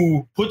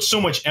 who put so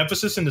much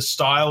emphasis into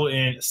style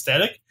and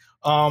aesthetic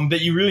that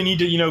you really need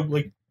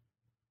to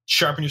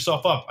sharpen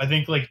yourself up. I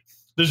think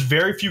there's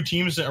very few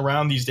teams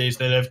around these days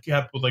that have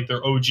kept with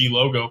their OG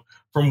logo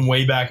from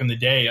way back in the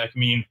day. I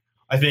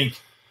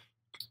think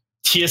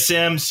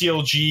TSM,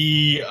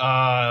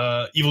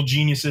 CLG, Evil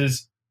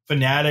Geniuses,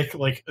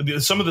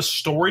 Fnatic, some of the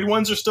storied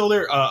ones are still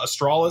there.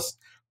 Astralis,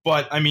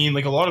 but a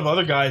lot of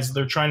other guys,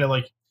 they're trying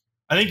to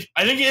I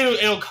think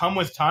it'll come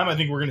with time. I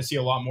think we're going to see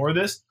a lot more of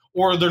this,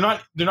 or they're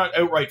not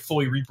outright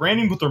fully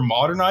rebranding, but they're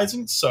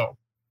modernizing. So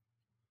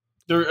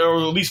they're or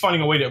at least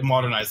finding a way to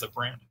modernize the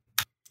brand.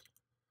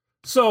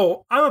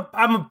 So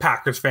I'm a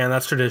Packers fan.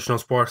 That's traditional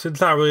sports.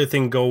 It's not really a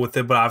thing to go with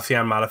it, but obviously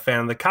I'm not a fan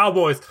of the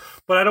Cowboys.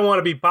 But I don't want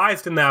to be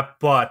biased in that.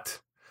 But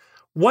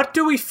what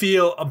do we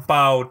feel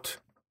about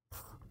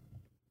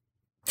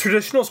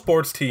traditional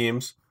sports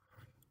teams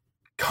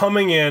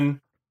coming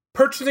in,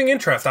 purchasing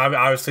interest?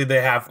 Obviously,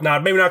 they have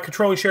maybe not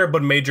controlling share,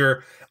 but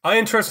major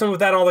interest with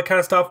that and all that kind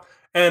of stuff,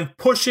 and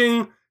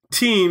pushing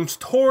teams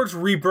towards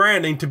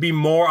rebranding to be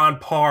more on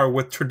par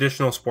with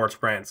traditional sports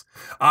brands.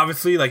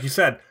 Obviously, like you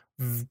said,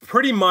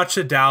 pretty much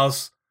the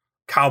Dallas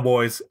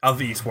Cowboys of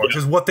the esports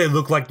is what they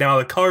look like now.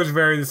 The colors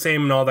vary the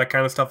same and all that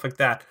kind of stuff like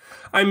that.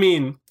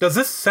 Does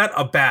this set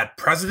a bad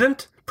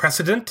precedent?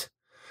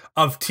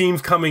 of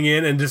teams coming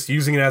in and just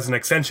using it as an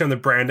extension of the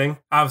branding.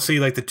 Obviously,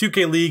 like the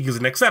 2K League is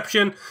an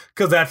exception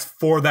because that's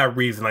for that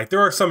reason. Like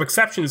there are some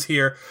exceptions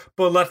here,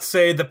 but let's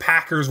say the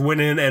Packers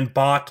went in and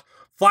bought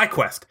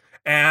FlyQuest,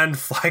 and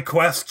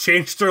FlyQuest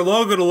changed their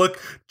logo to look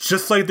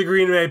just like the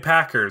Green Bay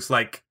Packers.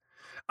 Like,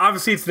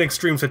 obviously, it's an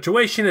extreme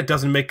situation. It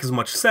doesn't make as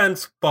much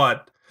sense,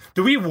 but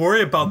do we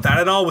worry about that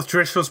at all with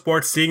traditional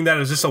sports, seeing that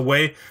as just a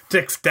way to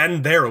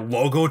extend their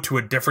logo to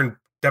a different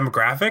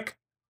demographic?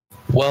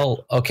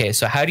 Well, okay,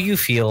 so how do you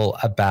feel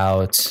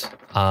about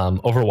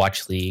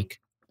Overwatch League,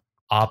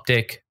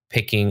 Optic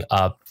picking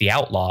up the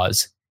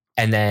Outlaws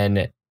and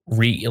then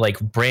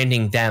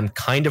branding them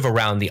kind of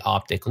around the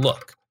Optic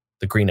look,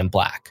 the green and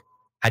black?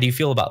 How do you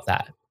feel about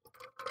that?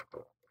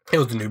 It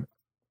was a new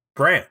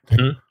brand.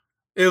 Mm-hmm.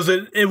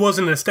 It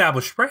wasn't an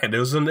established brand. It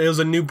was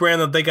a new brand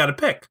that they got to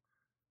pick.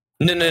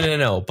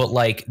 No. But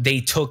like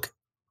they took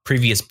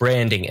previous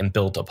branding and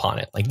built upon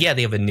it. Like, yeah,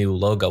 they have a new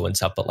logo and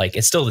stuff, but like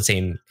it's still the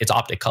same. It's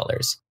Optic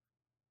colors.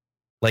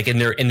 Like, and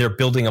they're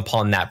building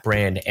upon that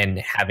brand and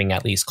having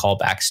at least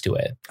callbacks to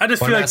it. I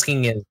just feel like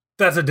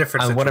that's a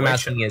different situation. What I'm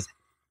asking is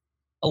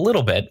a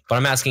little bit, but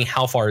I'm asking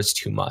how far is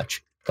too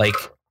much. Like,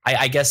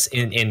 I guess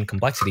in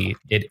complexity,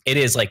 it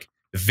is like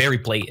very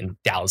blatant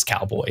Dallas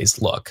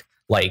Cowboys look.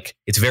 Like,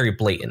 it's very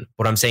blatant.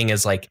 What I'm saying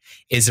is, like,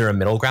 is there a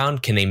middle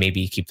ground? Can they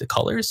maybe keep the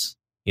colors?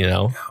 You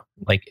know,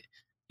 like,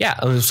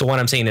 yeah. So what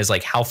I'm saying is,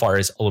 like, how far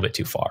is a little bit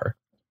too far?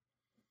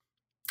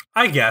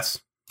 I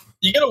guess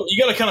you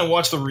gotta kind of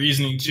watch the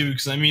reasoning too,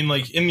 because I mean,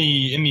 like in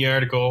the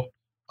article,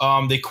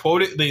 they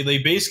quote it. They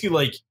basically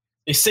like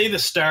they say the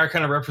star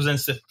kind of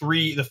represents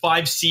the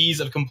 5 C's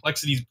of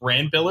complexity's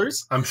brand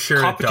pillars. I'm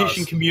sure competition, it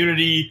does.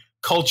 Community,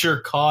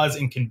 culture, cause,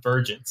 and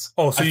convergence.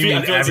 Oh, so you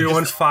mean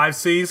everyone's 5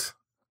 C's?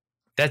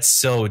 That's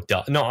so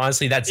dumb. No,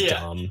 honestly, that's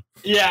dumb.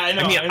 Yeah, I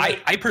know. I mean,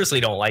 I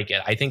personally don't like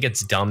it. I think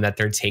it's dumb that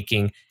they're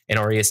taking an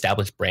already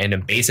established brand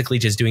and basically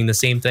just doing the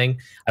same thing.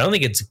 I don't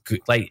think it's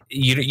good. Like,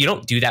 you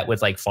don't do that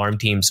with like farm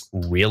teams,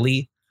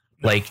 really.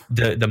 Like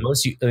the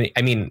most,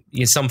 I mean,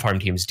 some farm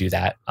teams do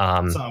that.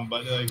 Some,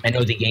 but I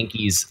know the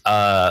Yankees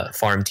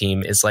farm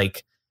team is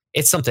like,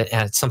 it's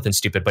something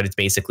stupid, but it's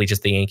basically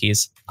just the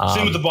Yankees.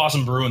 Same with the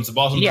Boston Bruins. The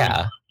Boston Bruins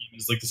team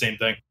is like the same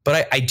thing.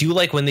 But I do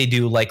like when they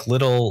do like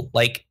little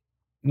like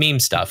meme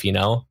stuff, you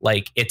know,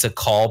 like it's a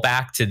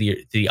callback to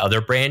the other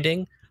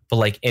branding, but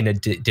like in a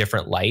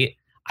different light.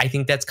 I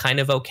think that's kind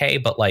of okay,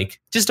 but like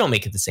just don't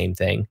make it the same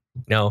thing.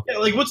 No, yeah,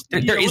 like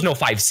there is no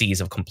 5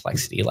 C's of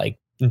complexity. Like,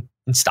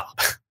 stop.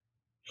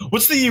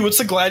 What's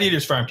the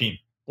Gladiators farm team?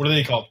 What are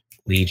they called?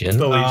 Legion.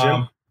 The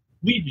Legion.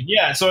 Legion.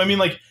 Yeah. So I mean,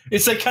 like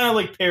it's like kind of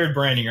like paired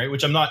branding, right?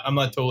 Which I'm not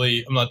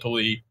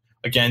totally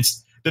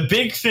against. The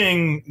big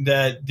thing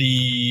that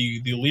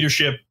the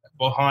leadership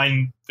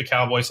behind the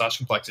Cowboys /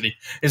 complexity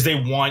is they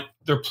want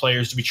their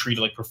players to be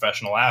treated like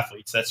professional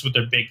athletes. That's what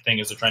their big thing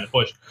is they're trying to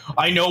push.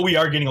 I know we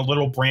are getting a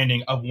little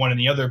branding of one and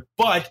the other,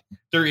 but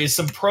there is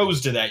some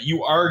pros to that.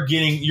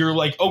 You're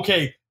like,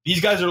 okay,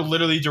 these guys are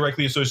literally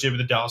directly associated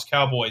with the Dallas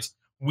Cowboys.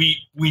 We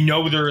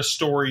know they're a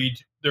storied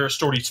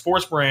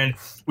sports brand.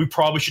 We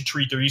probably should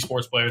treat their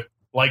esports player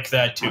like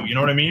that too. You know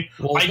what I mean?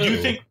 Well, I do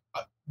think.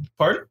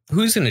 Pardon?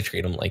 Who's going to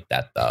treat them like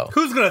that though?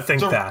 Who's going to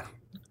think that?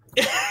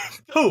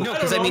 Who? No,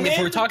 because I mean, if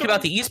we're talking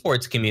about the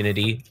esports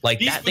community, like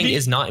that thing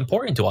is not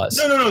important to us.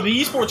 No.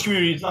 The esports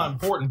community is not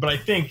important, but I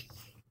think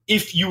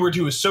if you were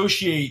to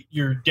associate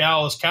your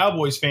Dallas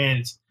Cowboys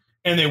fans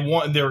and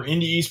they're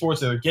into esports,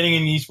 they're getting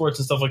into esports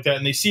and stuff like that,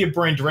 and they see a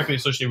brand directly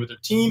associated with their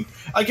team.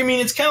 Like, I mean,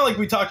 it's kind of like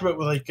we talked about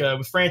with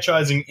with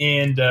franchising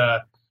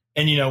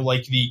and you know,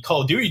 like the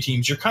Call of Duty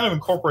teams. You're kind of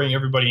incorporating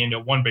everybody into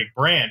one big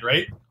brand,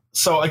 right?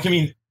 So, like, I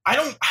mean,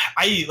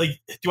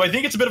 do I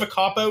think it's a bit of a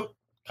cop out?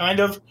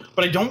 Kind of,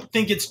 but I don't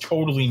think it's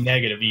totally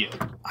negative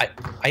either.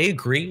 I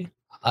agree.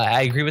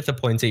 I agree with the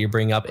points that you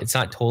bring up. It's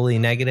not totally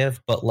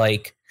negative, but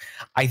like,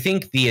 I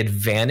think the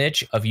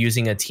advantage of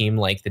using a team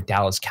like the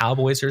Dallas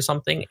Cowboys or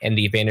something, and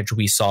the advantage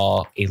we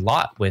saw a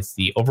lot with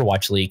the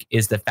Overwatch League,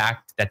 is the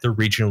fact that they're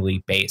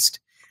regionally based.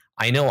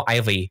 I know I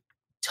have a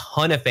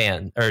ton of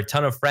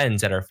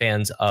friends that are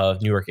fans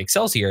of New York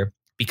Excelsior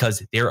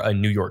because they're a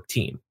New York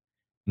team,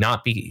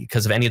 not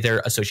because of any of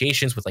their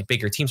associations with like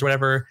bigger teams or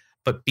whatever,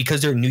 but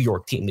because they're a New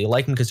York team. They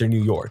like them because they're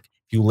New York.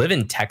 If you live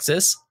in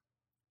Texas,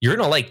 you're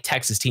going to like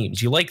Texas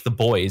teams. You like the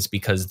boys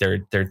because they're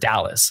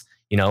Dallas.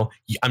 You know,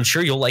 I'm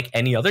sure you'll like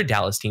any other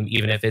Dallas team,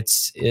 even if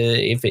it's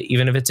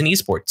even if it's an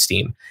esports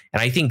team.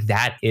 And I think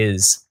that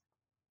is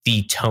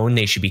the tone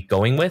they should be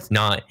going with.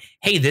 Not,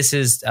 hey, this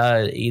is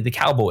the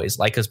Cowboys,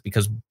 like us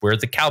because we're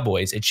the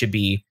Cowboys. It should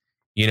be,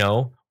 you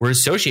know, we're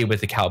associated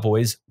with the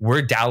Cowboys.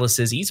 We're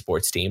Dallas's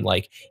esports team.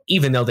 Like,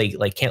 even though they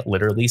like can't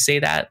literally say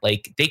that,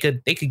 like they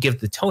could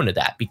give the tone of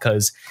that,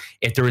 because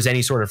if there was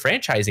any sort of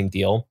franchising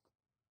deal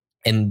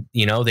and,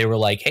 you know, they were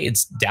like, hey,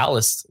 it's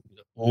Dallas,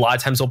 a lot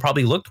of times they'll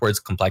probably look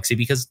towards complexity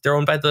because they're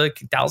owned by the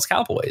Dallas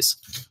Cowboys.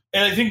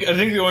 And I think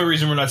the only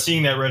reason we're not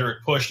seeing that rhetoric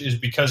pushed is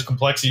because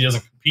complexity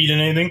doesn't compete in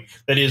anything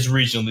that is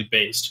regionally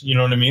based. You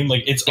know what I mean?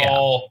 Like, it's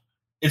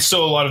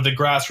so a lot of the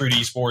grassroots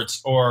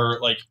esports, or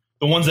like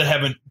the ones that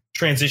haven't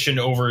transition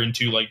over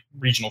into like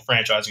regional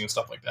franchising and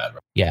stuff like that.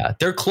 Yeah,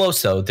 they're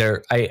close though.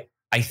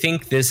 I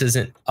think this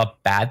isn't a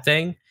bad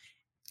thing.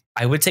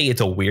 I would say it's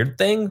a weird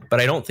thing,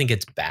 but I don't think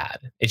it's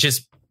bad. It's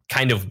just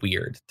kind of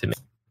weird to me.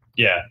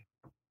 Yeah.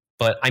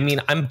 But I mean,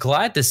 I'm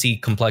glad to see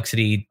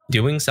Complexity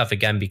doing stuff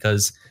again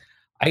because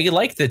I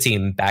liked the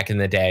team back in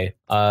the day.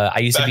 I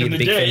used to be a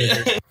big fan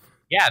of their,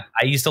 yeah,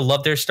 I used to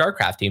love their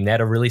StarCraft team. They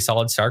had a really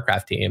solid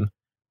StarCraft team.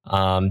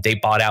 They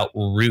bought out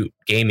Root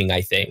Gaming,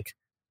 I think.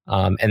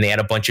 And they had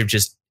a bunch of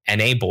just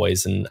NA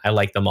boys, and I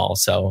like them all.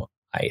 So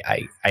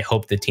I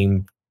hope the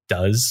team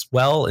does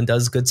well and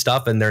does good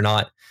stuff, and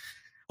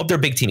hope they're a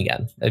big team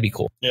again. That'd be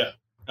cool. Yeah,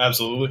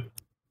 absolutely.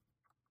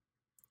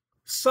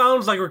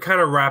 Sounds like we're kind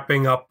of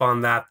wrapping up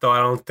on that, though. I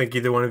don't think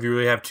either one of you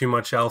really have too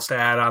much else to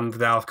add on the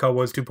Dallas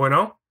Cowboys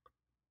 2.0.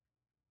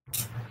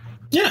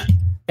 Yeah.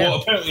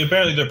 Well,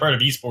 apparently they're part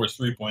of esports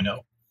 3.0.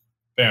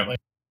 Apparently.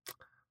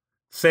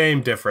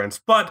 Same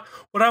difference. But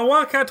what I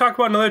want to kind of talk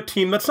about another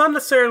team that's not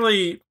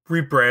necessarily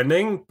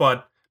rebranding,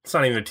 but it's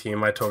not even a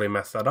team. I totally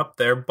messed that up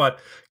there. But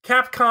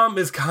Capcom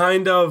is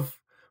kind of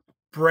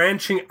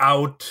branching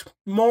out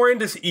more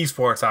into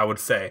esports, I would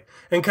say,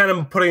 and kind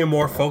of putting a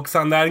more focus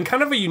on that in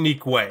kind of a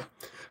unique way.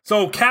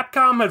 So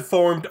Capcom had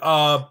formed,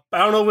 I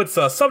don't know if it's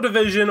a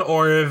subdivision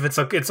or if it's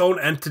its own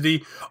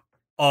entity,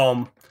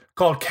 called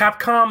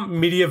Capcom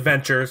Media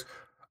Ventures.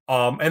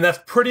 And that's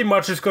pretty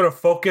much just going to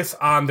focus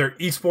on their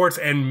esports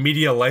and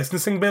media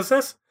licensing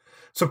business.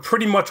 So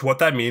pretty much what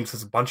that means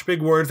is a bunch of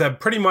big words that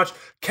pretty much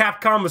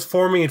Capcom is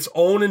forming its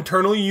own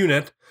internal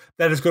unit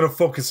that is going to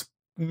focus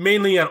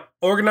mainly on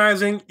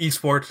organizing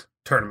esports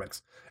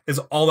tournaments is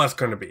all that's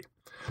going to be.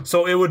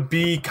 So it would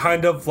be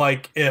kind of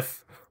like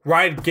if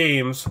Riot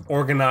Games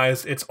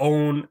organized its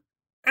own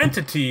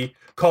entity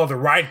called the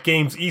Riot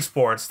Games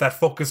Esports that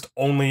focused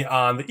only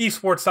on the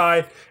esports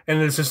side,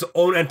 and it's just its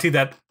own entity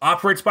that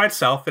operates by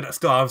itself. It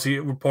still obviously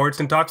reports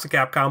and talks to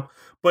Capcom,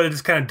 but it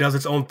just kind of does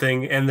its own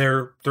thing, and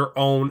they're their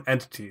own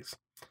entities.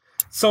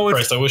 So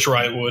Christ, I wish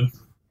Riot would.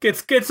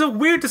 It's a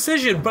weird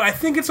decision, but I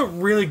think it's a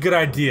really good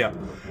idea.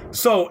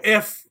 So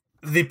if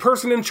the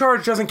person in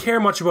charge doesn't care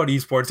much about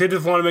esports, they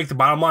just want to make the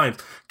bottom line.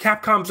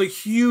 Capcom's a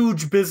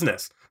huge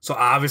business. So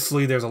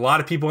obviously there's a lot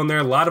of people in there.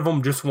 A lot of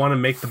them just want to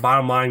make the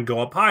bottom line go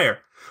up higher.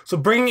 So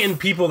bringing in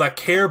people that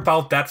care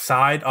about that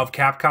side of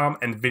Capcom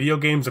and video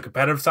games, the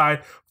competitive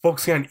side,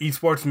 focusing on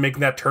esports and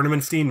making that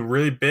tournament scene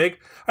really big,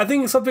 I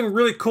think it's something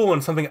really cool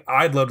and something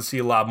I'd love to see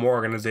a lot more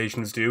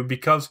organizations do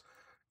because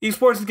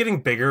esports is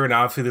getting bigger, and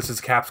obviously this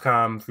is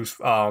Capcom's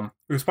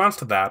response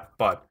to that.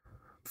 But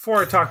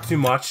before I talk too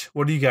much,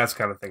 what do you guys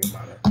kind of think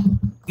about it?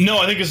 No,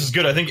 I think this is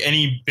good. I think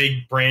any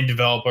big brand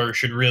developer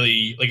should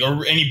really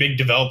or any big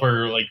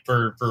developer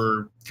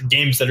for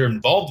games that are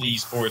involved in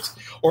esports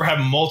or have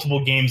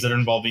multiple games that are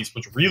involved in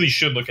esports really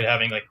should look at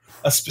having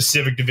a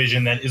specific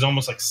division that is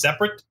almost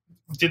separate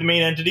to the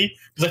main entity,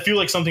 because I feel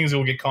like some things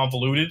will get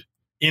convoluted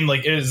in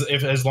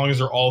as long as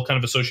they're all kind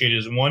of associated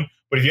as one.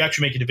 But if you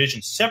actually make a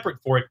division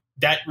separate for it,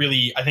 that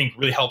really, I think,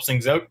 really helps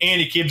things out, and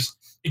it gives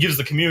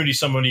the community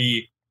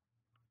somebody,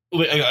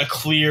 a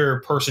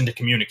clear person to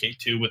communicate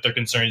to with their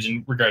concerns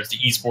in regards to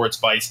esports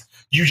fights.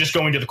 You just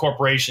going to the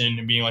corporation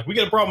and being like, we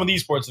got a problem with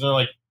esports, and they're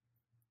like,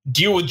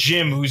 deal with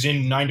Jim, who's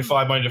in 9 to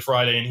 5 Monday to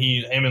Friday, and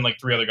him and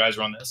 3 other guys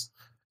run this.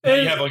 Now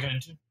you have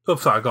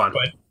sorry, go on.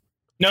 But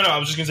no, I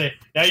was just gonna say,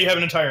 now you have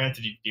an entire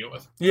entity to deal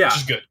with. Yeah, which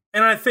is good.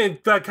 And I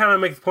think that kind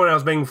of makes the point I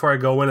was making before I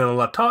go in and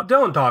let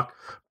Dylan talk.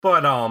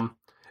 But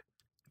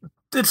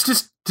it's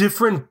just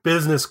different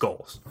business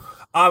goals.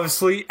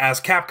 Obviously,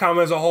 as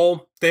Capcom as a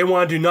whole, they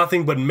want to do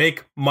nothing but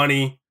make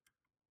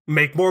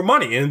more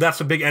money. And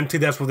that's a big entity.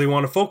 That's what they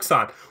want to focus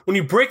on. When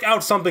you break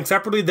out something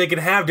separately, they can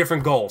have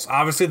different goals.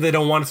 Obviously, they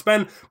don't want to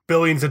spend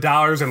billions of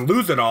dollars and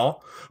lose it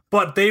all,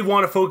 but they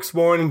want to focus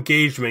more on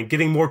engagement,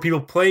 getting more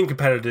people playing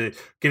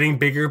competitive, getting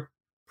bigger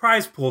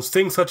prize pools,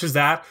 things such as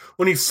that.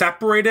 When you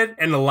separate it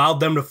and allow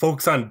them to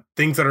focus on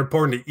things that are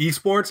important to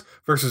esports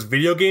versus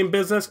video game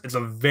business, it's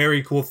a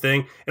very cool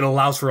thing and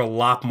allows for a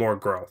lot more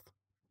growth.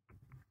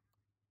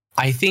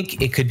 I think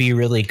it could be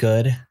really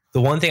good. The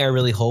one thing I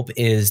really hope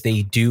is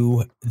they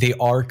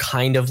are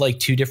kind of like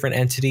two different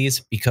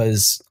entities,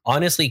 because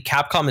honestly,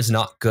 Capcom is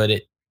not good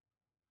at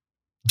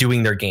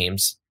doing their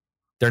games.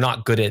 They're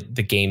not good at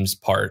the games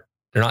part.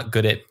 They're not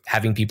good at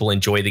having people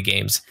enjoy the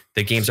games.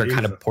 The games are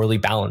kind of poorly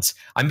balanced.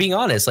 I'm being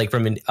honest,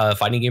 from a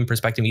fighting game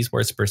perspective,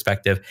 esports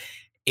perspective,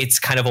 it's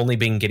kind of only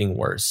been getting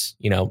worse.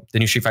 The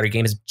new Street Fighter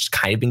game has just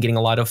kind of been getting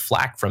a lot of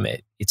flack from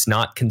it. It's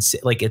not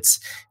it's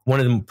one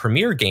of the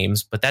premier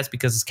games, but that's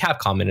because it's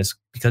Capcom and it's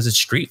because it's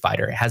Street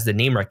Fighter. It has the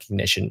name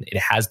recognition. It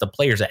has the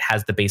players. It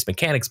has the base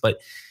mechanics. But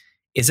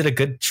is it a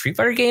good Street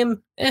Fighter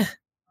game?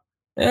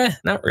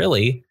 Not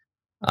really.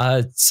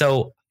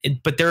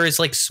 But there is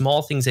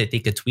small things that they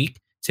could tweak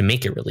to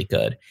make it really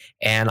good.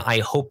 And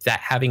I hope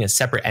that having a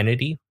separate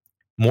entity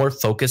more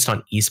focused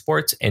on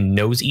esports and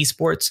knows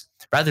esports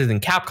rather than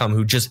Capcom,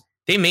 who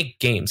they make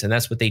games and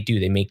that's what they do.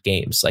 They make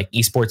games.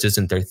 Esports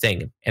isn't their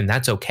thing, and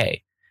that's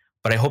okay.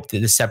 But I hope that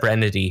this separate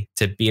entity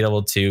to be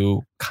able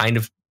to kind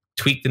of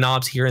tweak the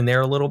knobs here and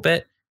there a little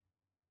bit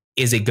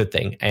is a good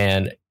thing.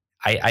 And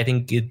I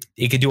think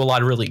it could do a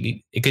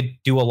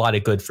lot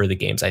of good for the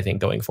games, I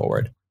think, going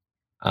forward.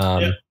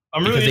 I'm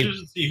really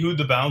interested to see who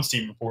the Bounce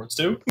team reports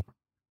to.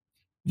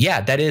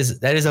 Yeah, that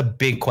is a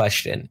big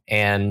question.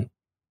 And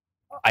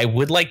I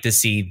would like to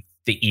see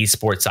the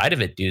esports side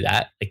of it do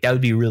that. Like, that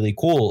would be really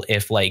cool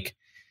if like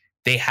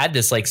they had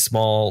this like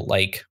small,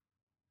 like,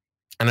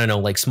 I don't know,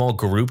 like small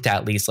group to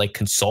at least like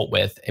consult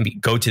with and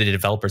go to the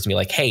developers and be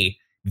like, hey,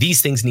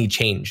 these things need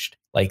changed.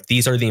 Like,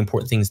 these are the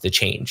important things to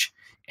change.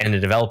 And the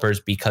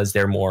developers, because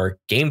they're more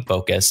game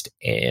focused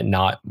and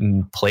not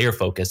player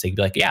focused, they'd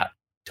be like, yeah,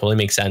 totally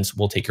makes sense.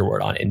 We'll take your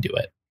word on it and do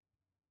it.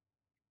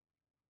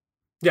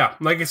 Yeah,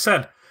 like I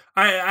said,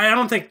 I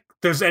don't think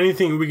there's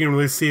anything we can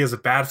really see as a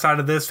bad side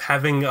of this.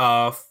 Having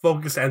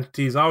focused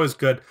entities is always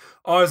good,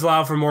 always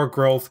allow for more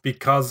growth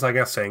because, like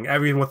I was saying,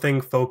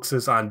 everything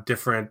focuses on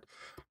different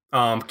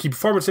key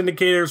performance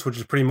indicators, which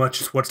is pretty much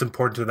just what's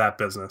important to that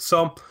business.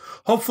 So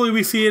hopefully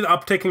we see an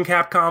uptick in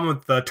Capcom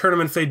with the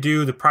tournaments they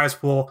do, the prize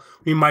pool.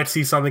 We might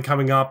see something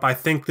coming up. I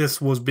think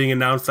this was being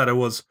announced that it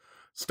was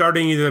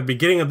starting either the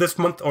beginning of this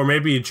month or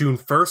maybe June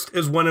 1st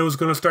is when it was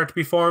going to start to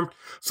be formed.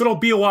 So it'll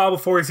be a while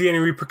before we see any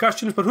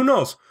repercussions, but who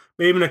knows?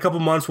 Maybe in a couple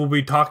months we'll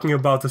be talking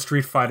about the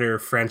Street Fighter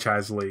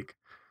franchise league.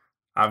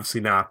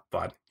 Obviously not,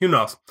 but who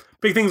knows?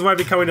 Big things might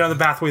be coming down the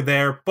pathway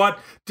there. But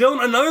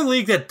Dylan, another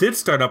league that did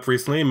start up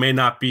recently, it may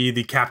not be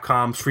the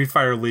Capcom Street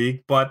Fighter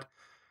League, but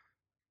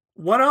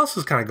what else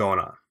is kind of going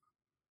on?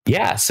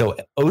 Yeah, so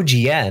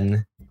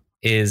OGN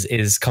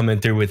is coming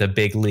through with a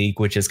big league,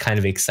 which is kind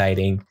of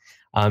exciting.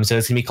 So it's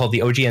going to be called the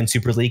OGN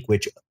Super League,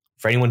 which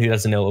for anyone who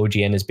doesn't know,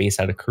 OGN is based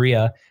out of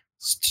Korea,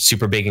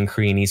 super big in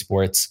Korean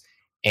esports.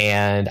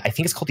 And I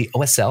think it's called the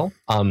OSL.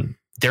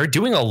 They're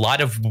doing a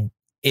lot of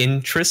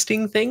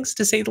interesting things,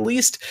 to say the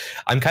least.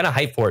 I'm kind of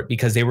hyped for it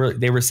because they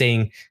were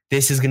saying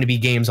this is going to be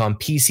games on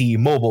PC,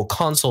 mobile,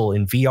 console,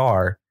 and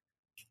VR.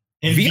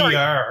 In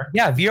VR.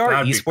 Yeah, VR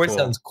That'd esports cool.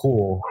 sounds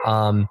cool.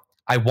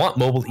 I want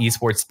mobile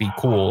esports to be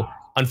cool.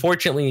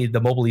 Unfortunately, the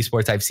mobile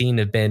esports I've seen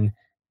have been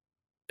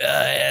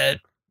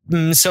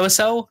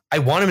so-so. I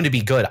want them to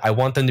be good. I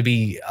want them to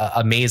be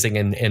amazing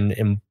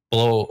and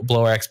blow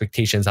our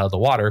expectations out of the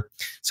water.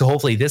 So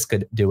hopefully this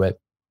could do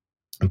it.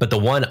 But the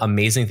one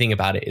amazing thing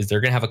about it is they're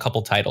going to have a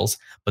couple titles,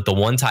 but the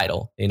one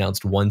title, they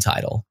announced one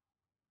title.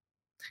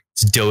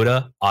 It's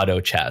Dota Auto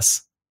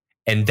Chess.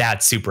 And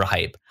that's super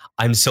hype.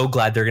 I'm so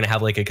glad they're going to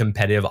have like a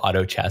competitive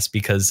auto chess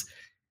because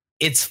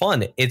it's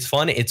fun. It's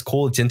fun. It's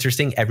cool. It's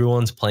interesting.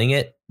 Everyone's playing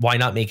it. Why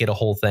not make it a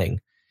whole thing?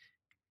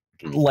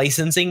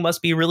 Licensing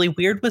must be really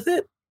weird with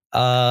it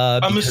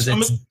because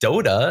it's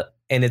Dota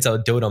and it's a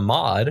Dota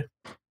mod.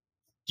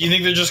 Do you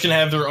think they're just going to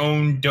have their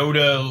own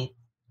Dota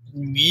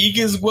league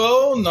as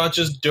well, not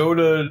just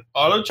Dota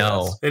Auto Chess?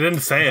 No, They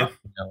didn't say it.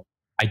 no.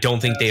 I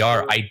don't think they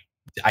are.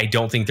 I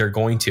don't think they're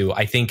going to.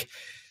 I think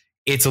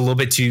it's a little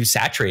bit too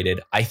saturated.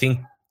 I think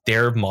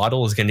their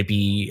model is going to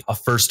be a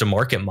first to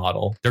market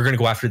model. They're going to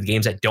go after the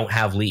games that don't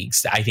have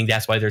leagues. I think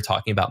that's why they're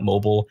talking about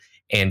mobile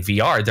and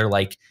VR. They're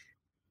like,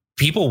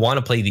 people want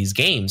to play these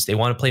games. They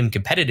want to play them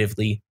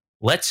competitively.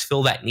 Let's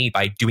fill that need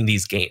by doing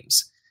these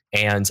games.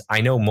 And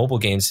I know mobile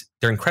games,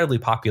 they're incredibly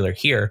popular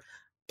here,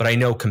 but I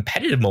know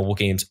competitive mobile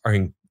games are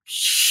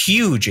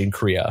huge in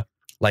Korea,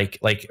 like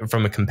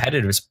from a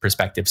competitive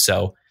perspective.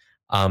 So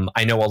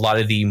I know a lot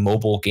of the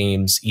mobile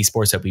games,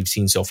 esports that we've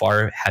seen so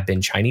far have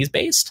been Chinese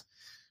based.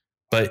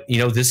 But, you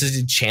know, this is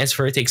a chance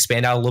for it to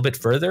expand out a little bit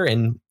further.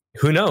 And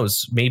who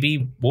knows,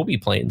 maybe we'll be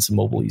playing some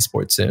mobile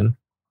esports soon.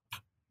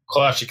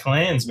 Clash of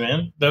Clans,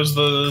 man. That was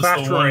the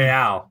Clash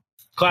Royale.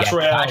 Clash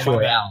Royale. Clash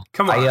Royale.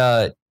 Come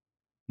on.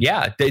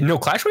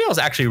 Clash Royale is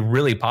actually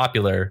really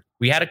popular.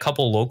 We had a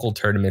couple local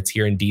tournaments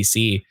here in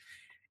DC.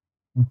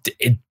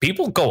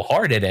 People go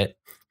hard in it.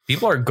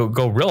 People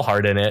go real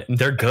hard in it, and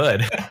they're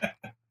good.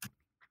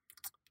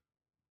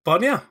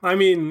 But yeah, I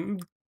mean,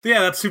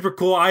 yeah, that's super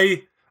cool.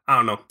 I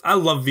don't know. I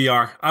love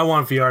VR. I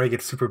want VR to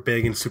get super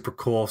big and super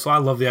cool. So I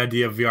love the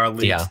idea of VR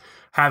leagues. Yeah.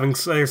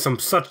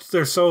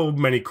 There's so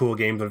many cool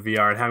games in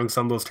VR, and having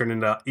some of those turn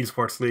into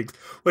esports leagues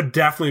would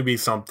definitely be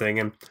something.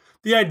 And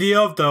the idea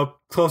of the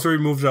closer we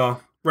move to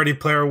Ready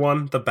Player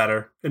One, the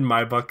better in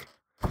my book.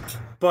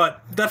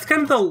 But that's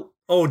kind of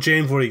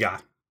James, what do you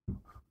got?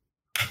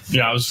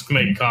 Yeah, I was just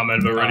going to make a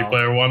comment about Ready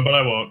Player One, but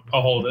I won't.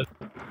 I'll hold it.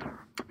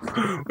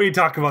 We can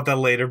talk about that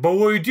later. But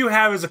what we do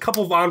have is a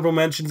couple of honorable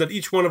mentions that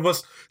each one of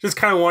us just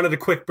kind of wanted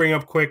to bring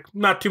up quick.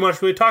 Not too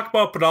much really talk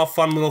about, but all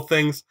fun little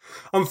things.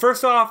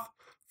 First off,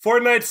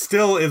 Fortnite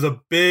still is a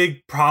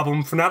big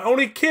problem for not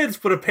only kids,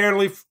 but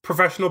apparently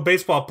professional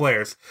baseball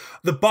players.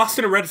 The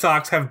Boston Red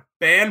Sox have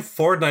banned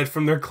Fortnite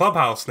from their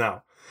clubhouse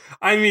now.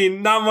 I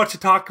mean, not much to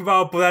talk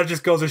about, but that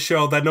just goes to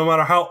show that no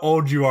matter how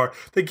old you are,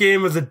 the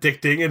game is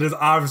addicting. It is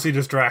obviously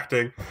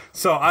distracting.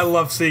 So I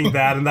love seeing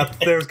that, and that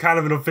there's kind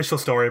of an official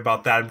story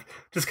about that. It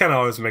just kind of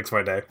always makes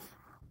my day.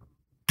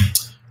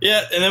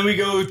 Yeah, and then we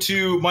go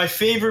to my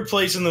favorite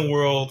place in the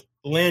world,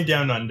 land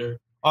down under,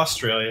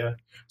 Australia.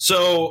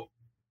 So,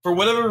 for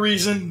whatever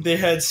reason, they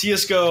had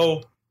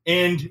CSGO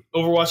and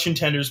Overwatch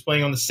contenders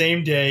playing on the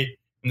same day.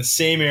 in the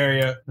same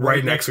area,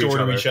 right next door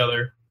to each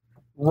other.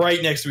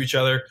 Right next to each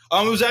other.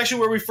 It was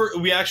actually where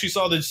we actually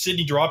saw the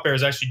Sydney Drop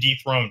Bears actually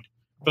dethroned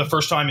for the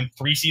first time in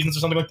 3 seasons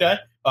or something like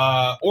that.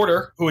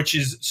 Order, which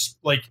is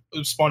like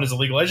spawned as a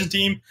League of Legends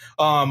team,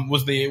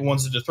 was the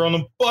ones to dethrone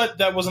them. But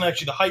that wasn't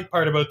actually the hype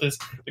part about this.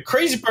 The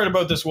crazy part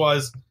about this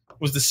was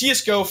the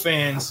CSGO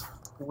fans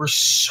were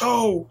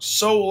so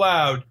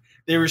loud.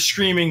 They were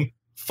screaming,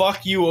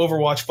 "Fuck you,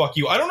 Overwatch, fuck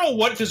you." I don't know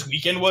what this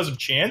weekend was of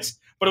chants,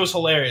 but it was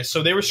hilarious.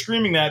 So they were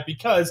screaming that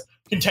because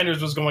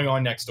Contenders was going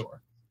on next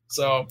door.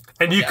 So,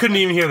 and you couldn't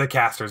even hear the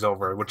casters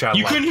over, which I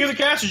couldn't hear the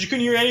casters. You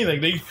couldn't hear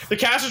anything. The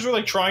casters were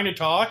like trying to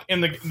talk,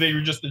 and they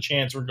were just the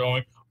chants were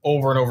going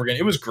over and over again.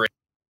 It was great.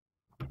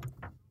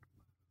 I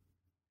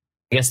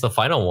guess the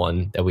final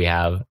one that we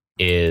have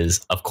is,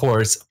 of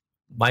course,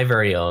 my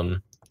very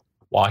own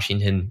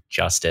Washington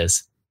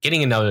Justice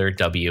getting another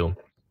W,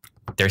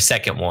 their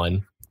second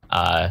one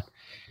at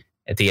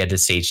the end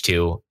of stage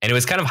 2, and it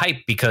was kind of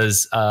hype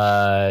because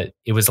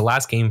it was the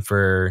last game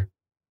for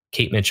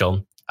Kate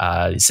Mitchell,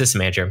 system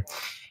manager,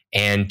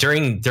 and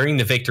during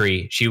the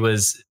victory, she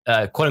was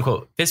quote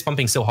unquote fist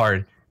pumping so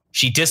hard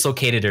she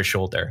dislocated her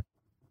shoulder.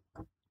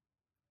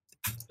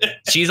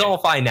 She's all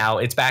fine now.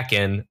 It's back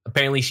in.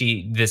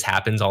 Apparently, this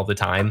happens all the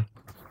time.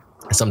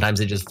 Sometimes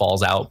it just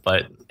falls out,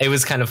 but it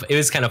was kind of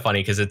funny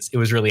because it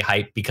was really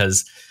hype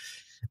because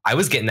I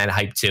was getting that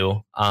hype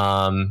too.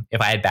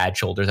 If I had bad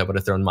shoulders, I would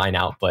have thrown mine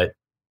out, but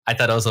I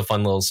thought it was a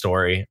fun little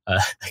story,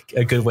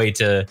 a good way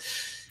to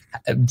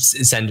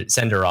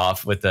send her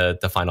off with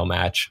the final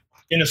match.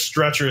 In a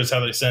stretcher is how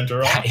they sent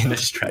her off. In a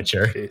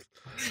stretcher.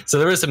 So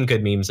there were some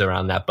good memes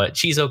around that, but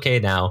she's okay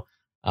now.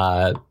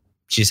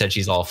 She said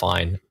she's all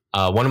fine.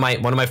 One of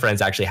my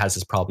friends actually has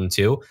this problem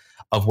too,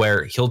 of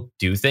where he'll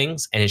do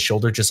things and his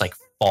shoulder just like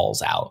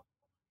falls out,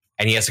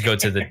 and he has to go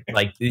to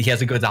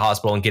the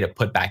hospital and get it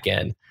put back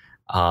in.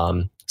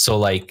 So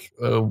like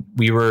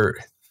we were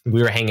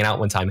hanging out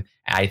one time,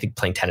 I think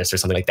playing tennis or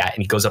something like that,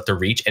 and he goes up to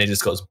reach and it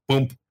just goes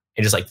boom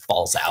and just like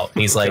falls out.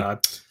 And he's like,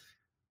 God.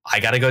 I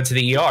gotta go to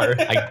the ER.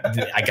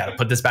 I gotta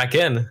put this back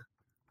in.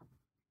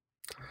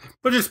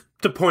 But just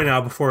to point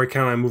out before we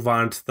kind of move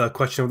on to the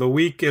question of the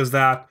week is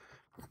that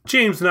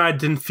James and I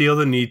didn't feel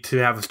the need to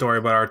have a story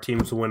about our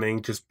teams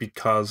winning just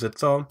because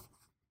it's a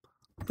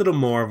little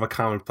more of a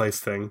commonplace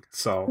thing.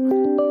 So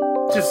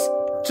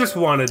just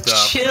wanted to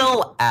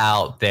chill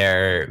out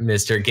there,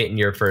 Mister, getting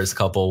your first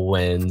couple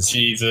wins.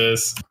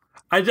 Jesus.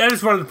 I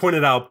just wanted to point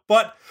it out.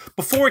 But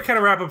before we kind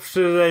of wrap up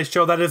today's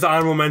show, that is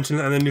honorable mention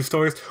and the news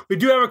stories, we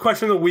do have a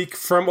question of the week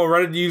from a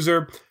Reddit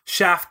user,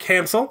 Shaft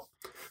Cancel.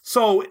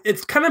 So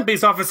it's kind of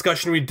based off a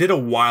discussion we did a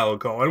while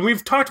ago, and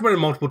we've talked about it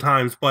multiple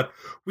times, but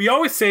we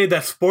always say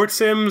that sports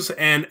sims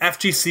and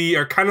FGC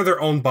are kind of their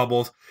own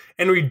bubbles,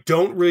 and we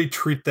don't really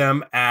treat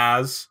them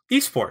as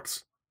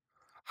esports.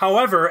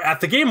 However, at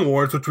the Game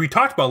Awards, which we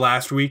talked about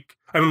last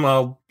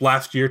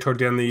year, toward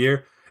the end of the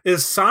year,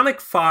 is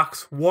Sonic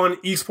Fox won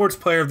Esports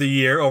Player of the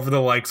Year over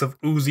the likes of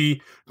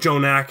Uzi,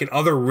 Jonak, and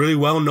other really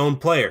well-known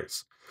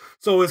players.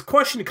 So his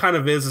question kind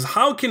of is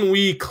how can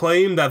we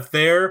claim that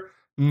they're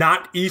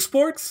not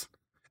esports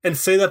and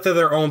say that they're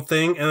their own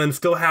thing and then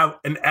still have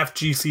an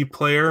FGC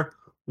player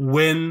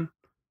win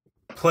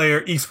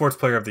Esports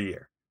Player of the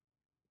Year?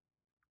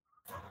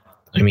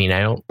 I mean, I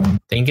don't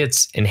think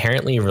it's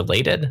inherently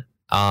related,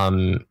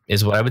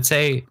 is what I would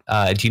say.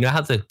 Do you know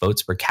how the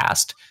votes were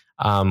cast?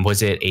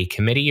 Was it a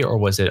committee or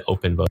was it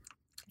open vote?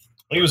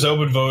 I think it was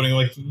open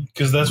voting,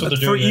 because that's what they're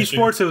doing. For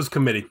esports, it was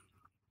committee.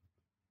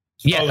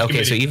 Yeah, okay,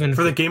 committee. so even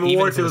for the Game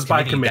Awards, it was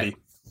by committee.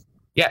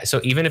 Yeah,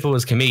 so even if it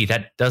was committee,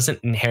 that doesn't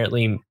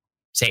inherently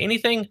say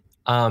anything.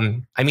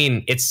 I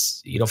mean,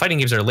 it's, fighting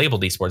games are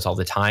labeled esports all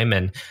the time,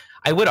 and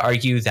I would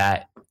argue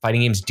that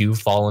fighting games do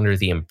fall under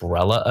the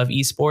umbrella of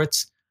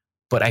esports,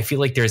 but I feel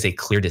like there's a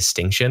clear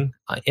distinction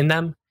in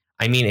them.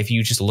 I mean, if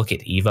you just look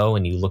at EVO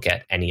and you look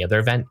at any other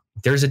event,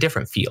 there's a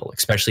different feel,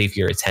 especially if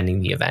you're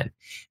attending the event.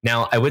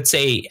 Now, I would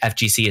say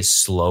FGC is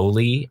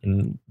slowly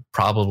and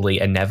probably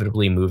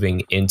inevitably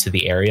moving into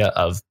the area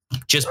of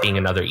just being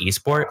another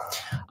esport.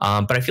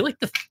 But I feel like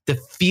the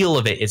feel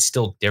of it is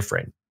still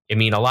different. I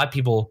mean, a lot of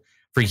people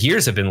for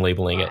years have been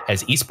labeling it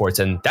as esports,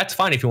 and that's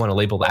fine if you want to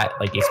label that,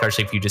 like,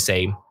 especially if you just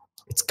say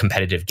it's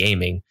competitive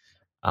gaming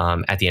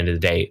at the end of the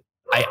day.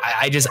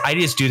 I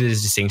just do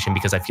this distinction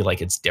because I feel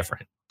like it's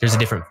different. There's a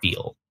different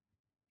feel.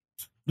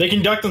 They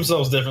conduct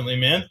themselves differently,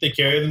 man. They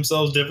carry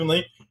themselves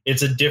differently.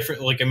 It's a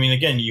different,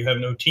 again, you have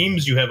no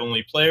teams, you have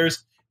only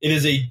players. It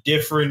is a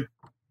different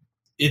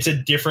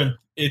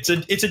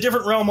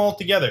realm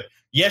altogether.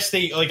 Yes, I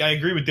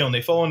agree with Dylan.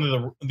 They fall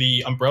under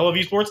the umbrella of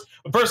esports.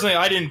 But personally,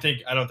 I don't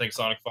think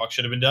Sonic Fox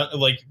should have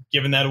been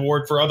given that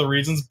award for other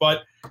reasons.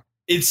 But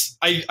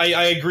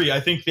I agree. I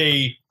think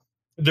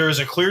there is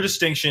a clear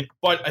distinction,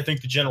 but I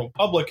think the general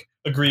public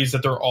agrees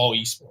that they're all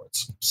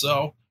esports.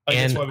 So I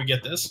think that's why we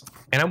get this.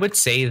 And I would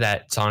say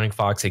that Sonic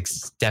Fox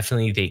is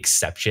definitely the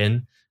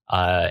exception,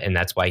 and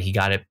that's why he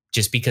got it,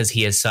 just because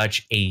he has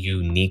such a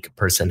unique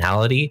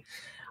personality.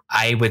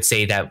 I would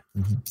say that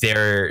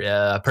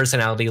their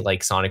personality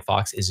like Sonic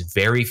Fox is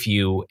very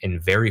few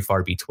and very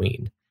far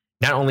between.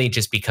 Not only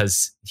just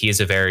because he is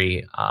a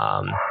very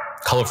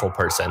colorful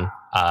person,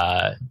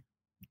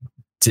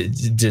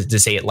 to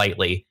say it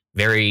lightly,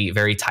 very,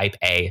 very type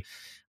A.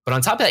 But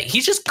on top of that,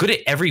 he's just good at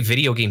every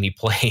video game he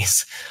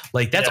plays.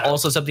 Like, that's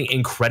also something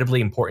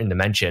incredibly important to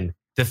mention.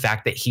 The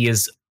fact that he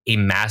is a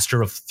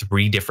master of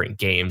 3 different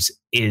games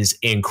is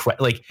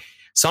incredible. Like,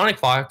 Sonic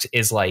Fox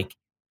is like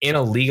in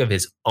a league of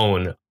his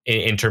own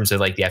in terms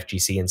of like the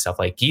FGC and stuff.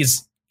 Like,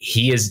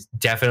 he is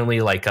definitely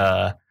like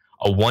a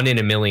 1 in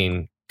a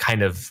million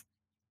kind of,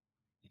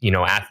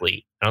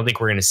 athlete. I don't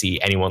think we're going to see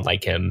anyone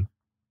like him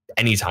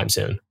anytime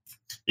soon.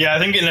 Yeah, I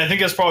think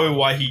that's probably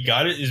why he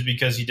got it, is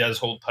because he does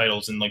hold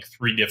titles in like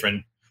three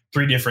different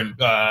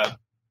titles.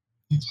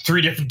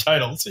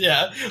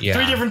 Yeah.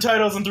 3 different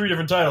titles and 3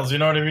 different titles. You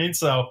know what I mean?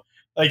 So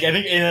like, I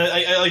think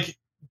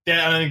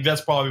I think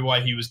that's probably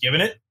why he was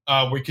given it.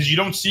 Because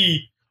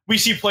we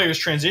see players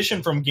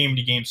transition from game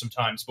to game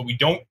sometimes, but we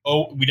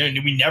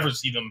never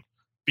see them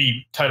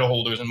be title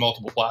holders in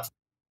multiple platforms.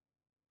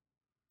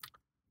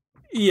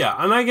 Yeah,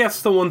 and I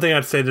guess the one thing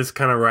I'd say, just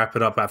kind of wrap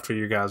it up after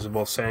you guys are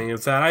both saying,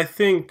 is that I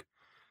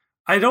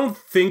don't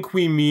think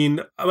we mean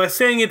by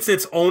saying it's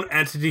its own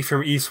entity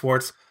from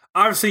esports.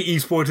 Obviously,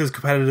 esports is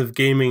competitive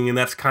gaming, and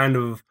that's kind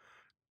of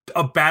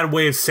a bad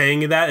way of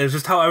saying that. It's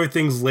just how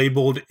everything's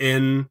labeled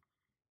in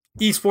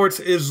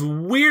esports is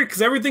weird,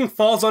 because everything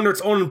falls under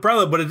its own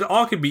umbrella, but it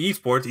all could be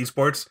esports.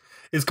 Esports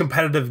is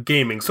competitive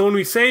gaming. So when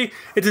we say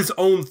it's its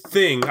own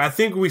thing, I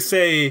think we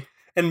say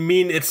and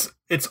mean it's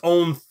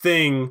own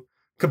thing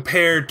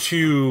compared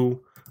to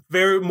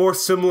very more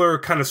similar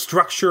kind of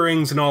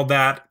structurings and all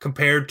that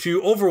compared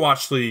to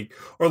Overwatch League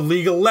or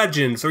League of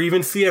Legends or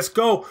even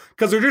CSGO,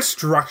 because they're just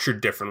structured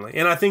differently.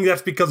 And I think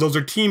that's because those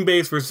are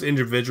team-based versus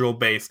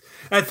individual-based.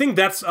 And I think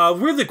that's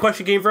where the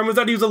question came from, is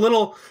that he was a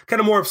little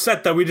kind of more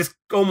upset that we just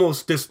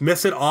almost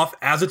dismiss it off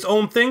as its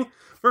own thing.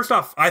 First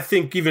off, I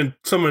think even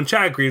someone in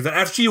chat agrees that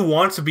FG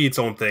wants to be its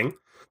own thing.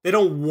 They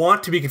don't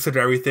want to be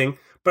considered everything,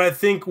 but I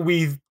think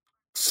we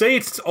say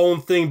it's its own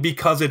thing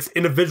because it's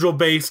individual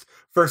based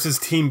versus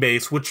team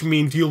based, which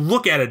means you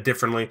look at it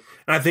differently.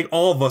 And I think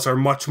all of us are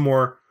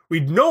we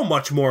know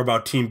much more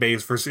about team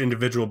based versus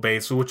individual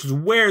based, which is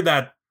where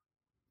that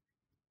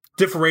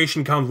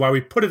differentiation comes, why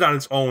we put it on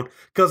its own,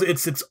 because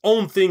it's its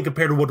own thing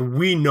compared to what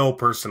we know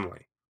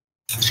personally.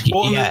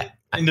 Well, yeah.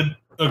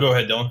 Go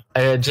ahead,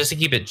 Dylan. Just to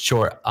keep it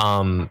short,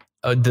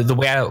 the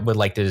way I would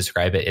like to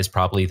describe it is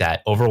probably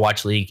that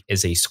Overwatch League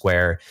is a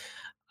square,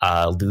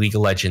 League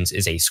of Legends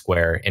is a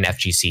square, and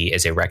FGC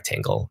is a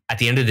rectangle. At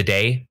the end of the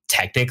day,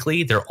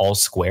 technically, they're all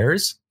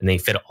squares, and they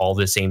fit all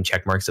the same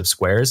check marks of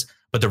squares,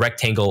 but the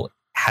rectangle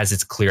has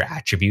its clear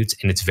attributes,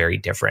 and it's very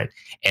different.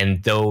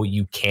 And though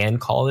you can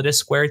call it a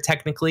square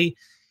technically,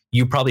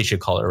 you probably should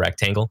call it a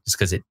rectangle, just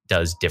because it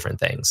does different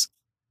things.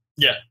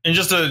 Yeah, and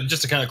just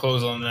to kind of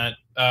close on that,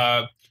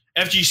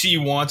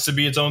 FGC wants to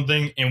be its own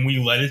thing, and we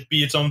let it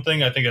be its own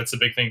thing. I think that's the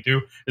big thing,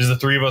 too, is the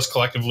 3 of us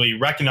collectively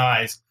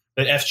recognize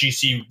that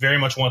FGC very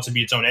much wants to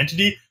be its own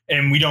entity,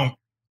 and we don't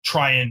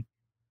try and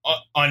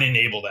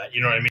unenable that.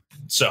 You know what I mean?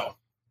 So,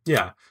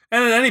 yeah.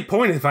 And at any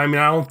point, I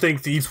don't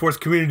think the esports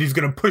community is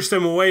going to push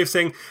them away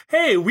saying,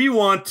 hey, we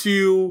want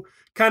to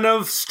kind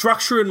of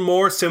structure it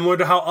more similar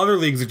to how other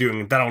leagues are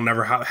doing. That'll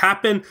never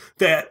happen.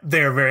 That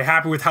they're very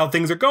happy with how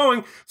things are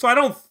going. So I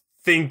don't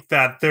think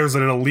that there's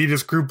an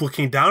elitist group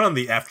looking down on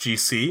the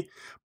FGC.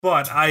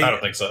 But I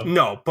don't think so.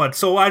 No, but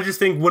so I just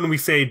think when we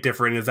say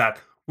different is that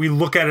we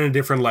look at it in a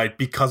different light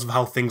because of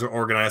how things are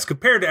organized.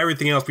 Compared to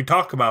everything else we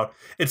talk about,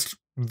 it's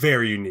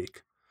very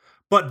unique.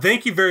 But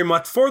thank you very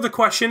much for the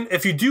question.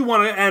 If you do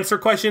want to answer a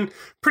question,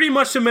 pretty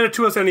much submit it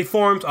to us in any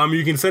forms.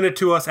 You can send it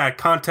to us at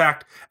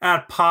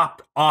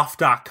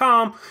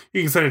contact@poppedoff.com.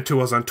 You can send it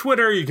to us on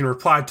Twitter. You can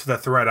reply to the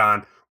thread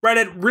on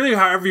Reddit. Really,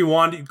 however you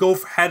want. Go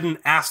ahead and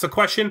ask the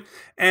question,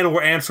 and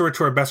we'll answer it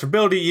to our best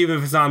ability. Even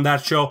if it's on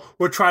that show,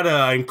 we'll try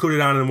to include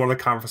it on in one of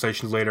the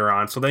conversations later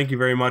on. So thank you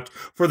very much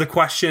for the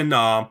question,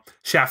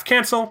 Shaft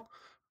Cancel.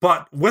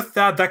 But with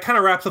that kind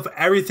of wraps up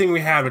everything we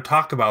have to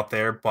talk about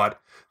there. But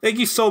thank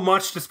you so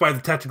much, despite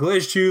the technical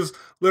issues,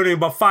 learning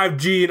about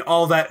 5G and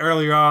all that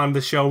earlier on in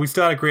the show. We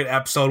still had a great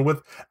episode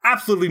with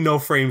absolutely no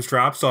frames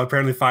dropped, so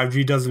apparently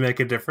 5G doesn't make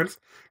a difference.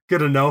 Good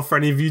to know for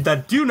any of you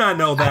that do not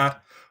know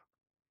that.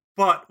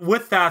 But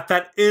with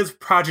that is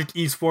Project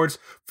Esports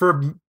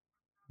for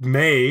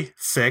May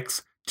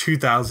 6,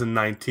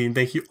 2019.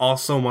 Thank you all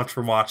so much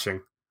for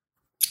watching.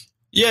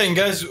 Yeah, and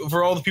guys,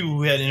 for all the people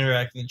who had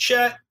interacted in the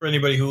chat, for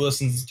anybody who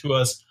listens to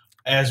us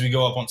as we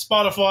go up on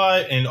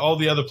Spotify and all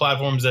the other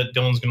platforms that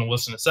Dylan's going to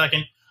list in a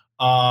second,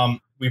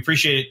 we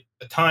appreciate it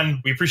a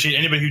ton. We appreciate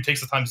anybody who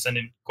takes the time to send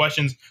in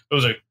questions.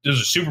 Those are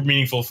super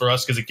meaningful for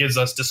us because it gives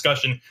us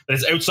discussion that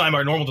is outside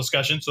our normal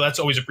discussion, so that's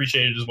always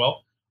appreciated as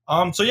well.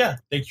 So yeah,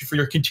 thank you for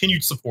your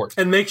continued support.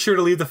 And make sure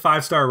to leave the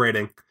 5-star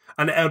rating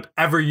on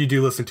whatever you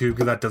do listen to,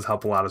 because that does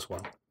help a lot as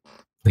well.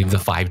 Leave the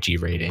 5G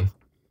rating.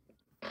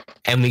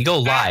 And we go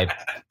live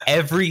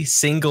every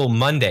single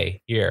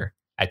Monday here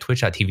at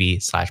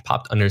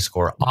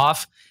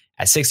twitch.tv/popped_off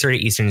at 6:30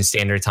 Eastern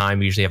Standard Time.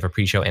 We usually have a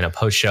pre-show and a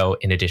post-show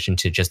in addition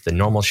to just the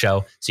normal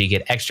show. So you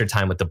get extra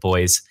time with the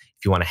boys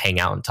if you want to hang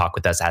out and talk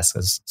with us, ask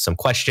us some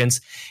questions.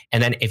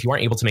 And then if you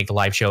aren't able to make the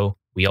live show,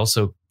 we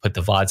also put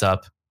the VODs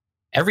up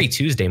every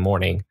Tuesday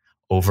morning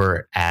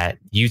over at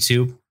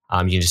YouTube. You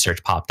can just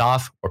search Popped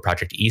Off or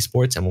Project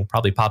Esports, and we'll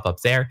probably pop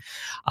up there.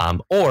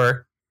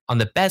 Or on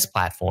the best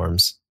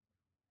platforms,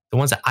 the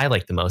ones that I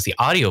like the most, the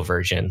audio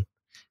version,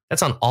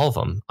 that's on all of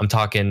them. I'm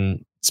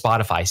talking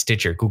Spotify,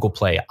 Stitcher, Google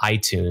Play,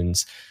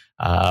 iTunes,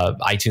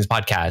 iTunes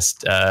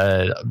Podcast,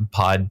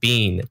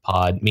 Podbean,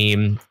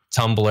 Podmeme,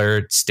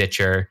 Tumblr,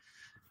 Stitcher,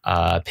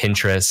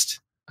 Pinterest,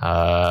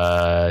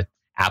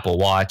 Apple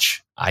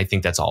Watch. I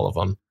think that's all of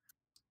them.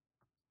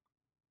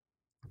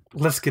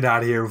 Let's get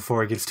out of here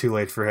before it gets too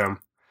late for him.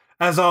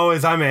 As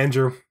always, I'm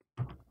Andrew.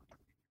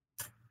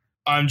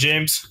 I'm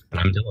James. And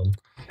I'm Dylan.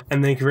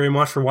 And thank you very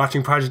much for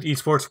watching Project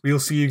Esports. We'll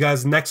see you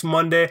guys next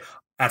Monday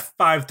at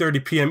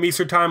 5:30 p.m.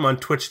 Eastern Time on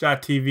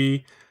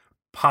twitch.tv,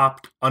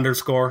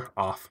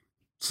 popped_off.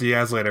 See you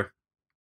guys later.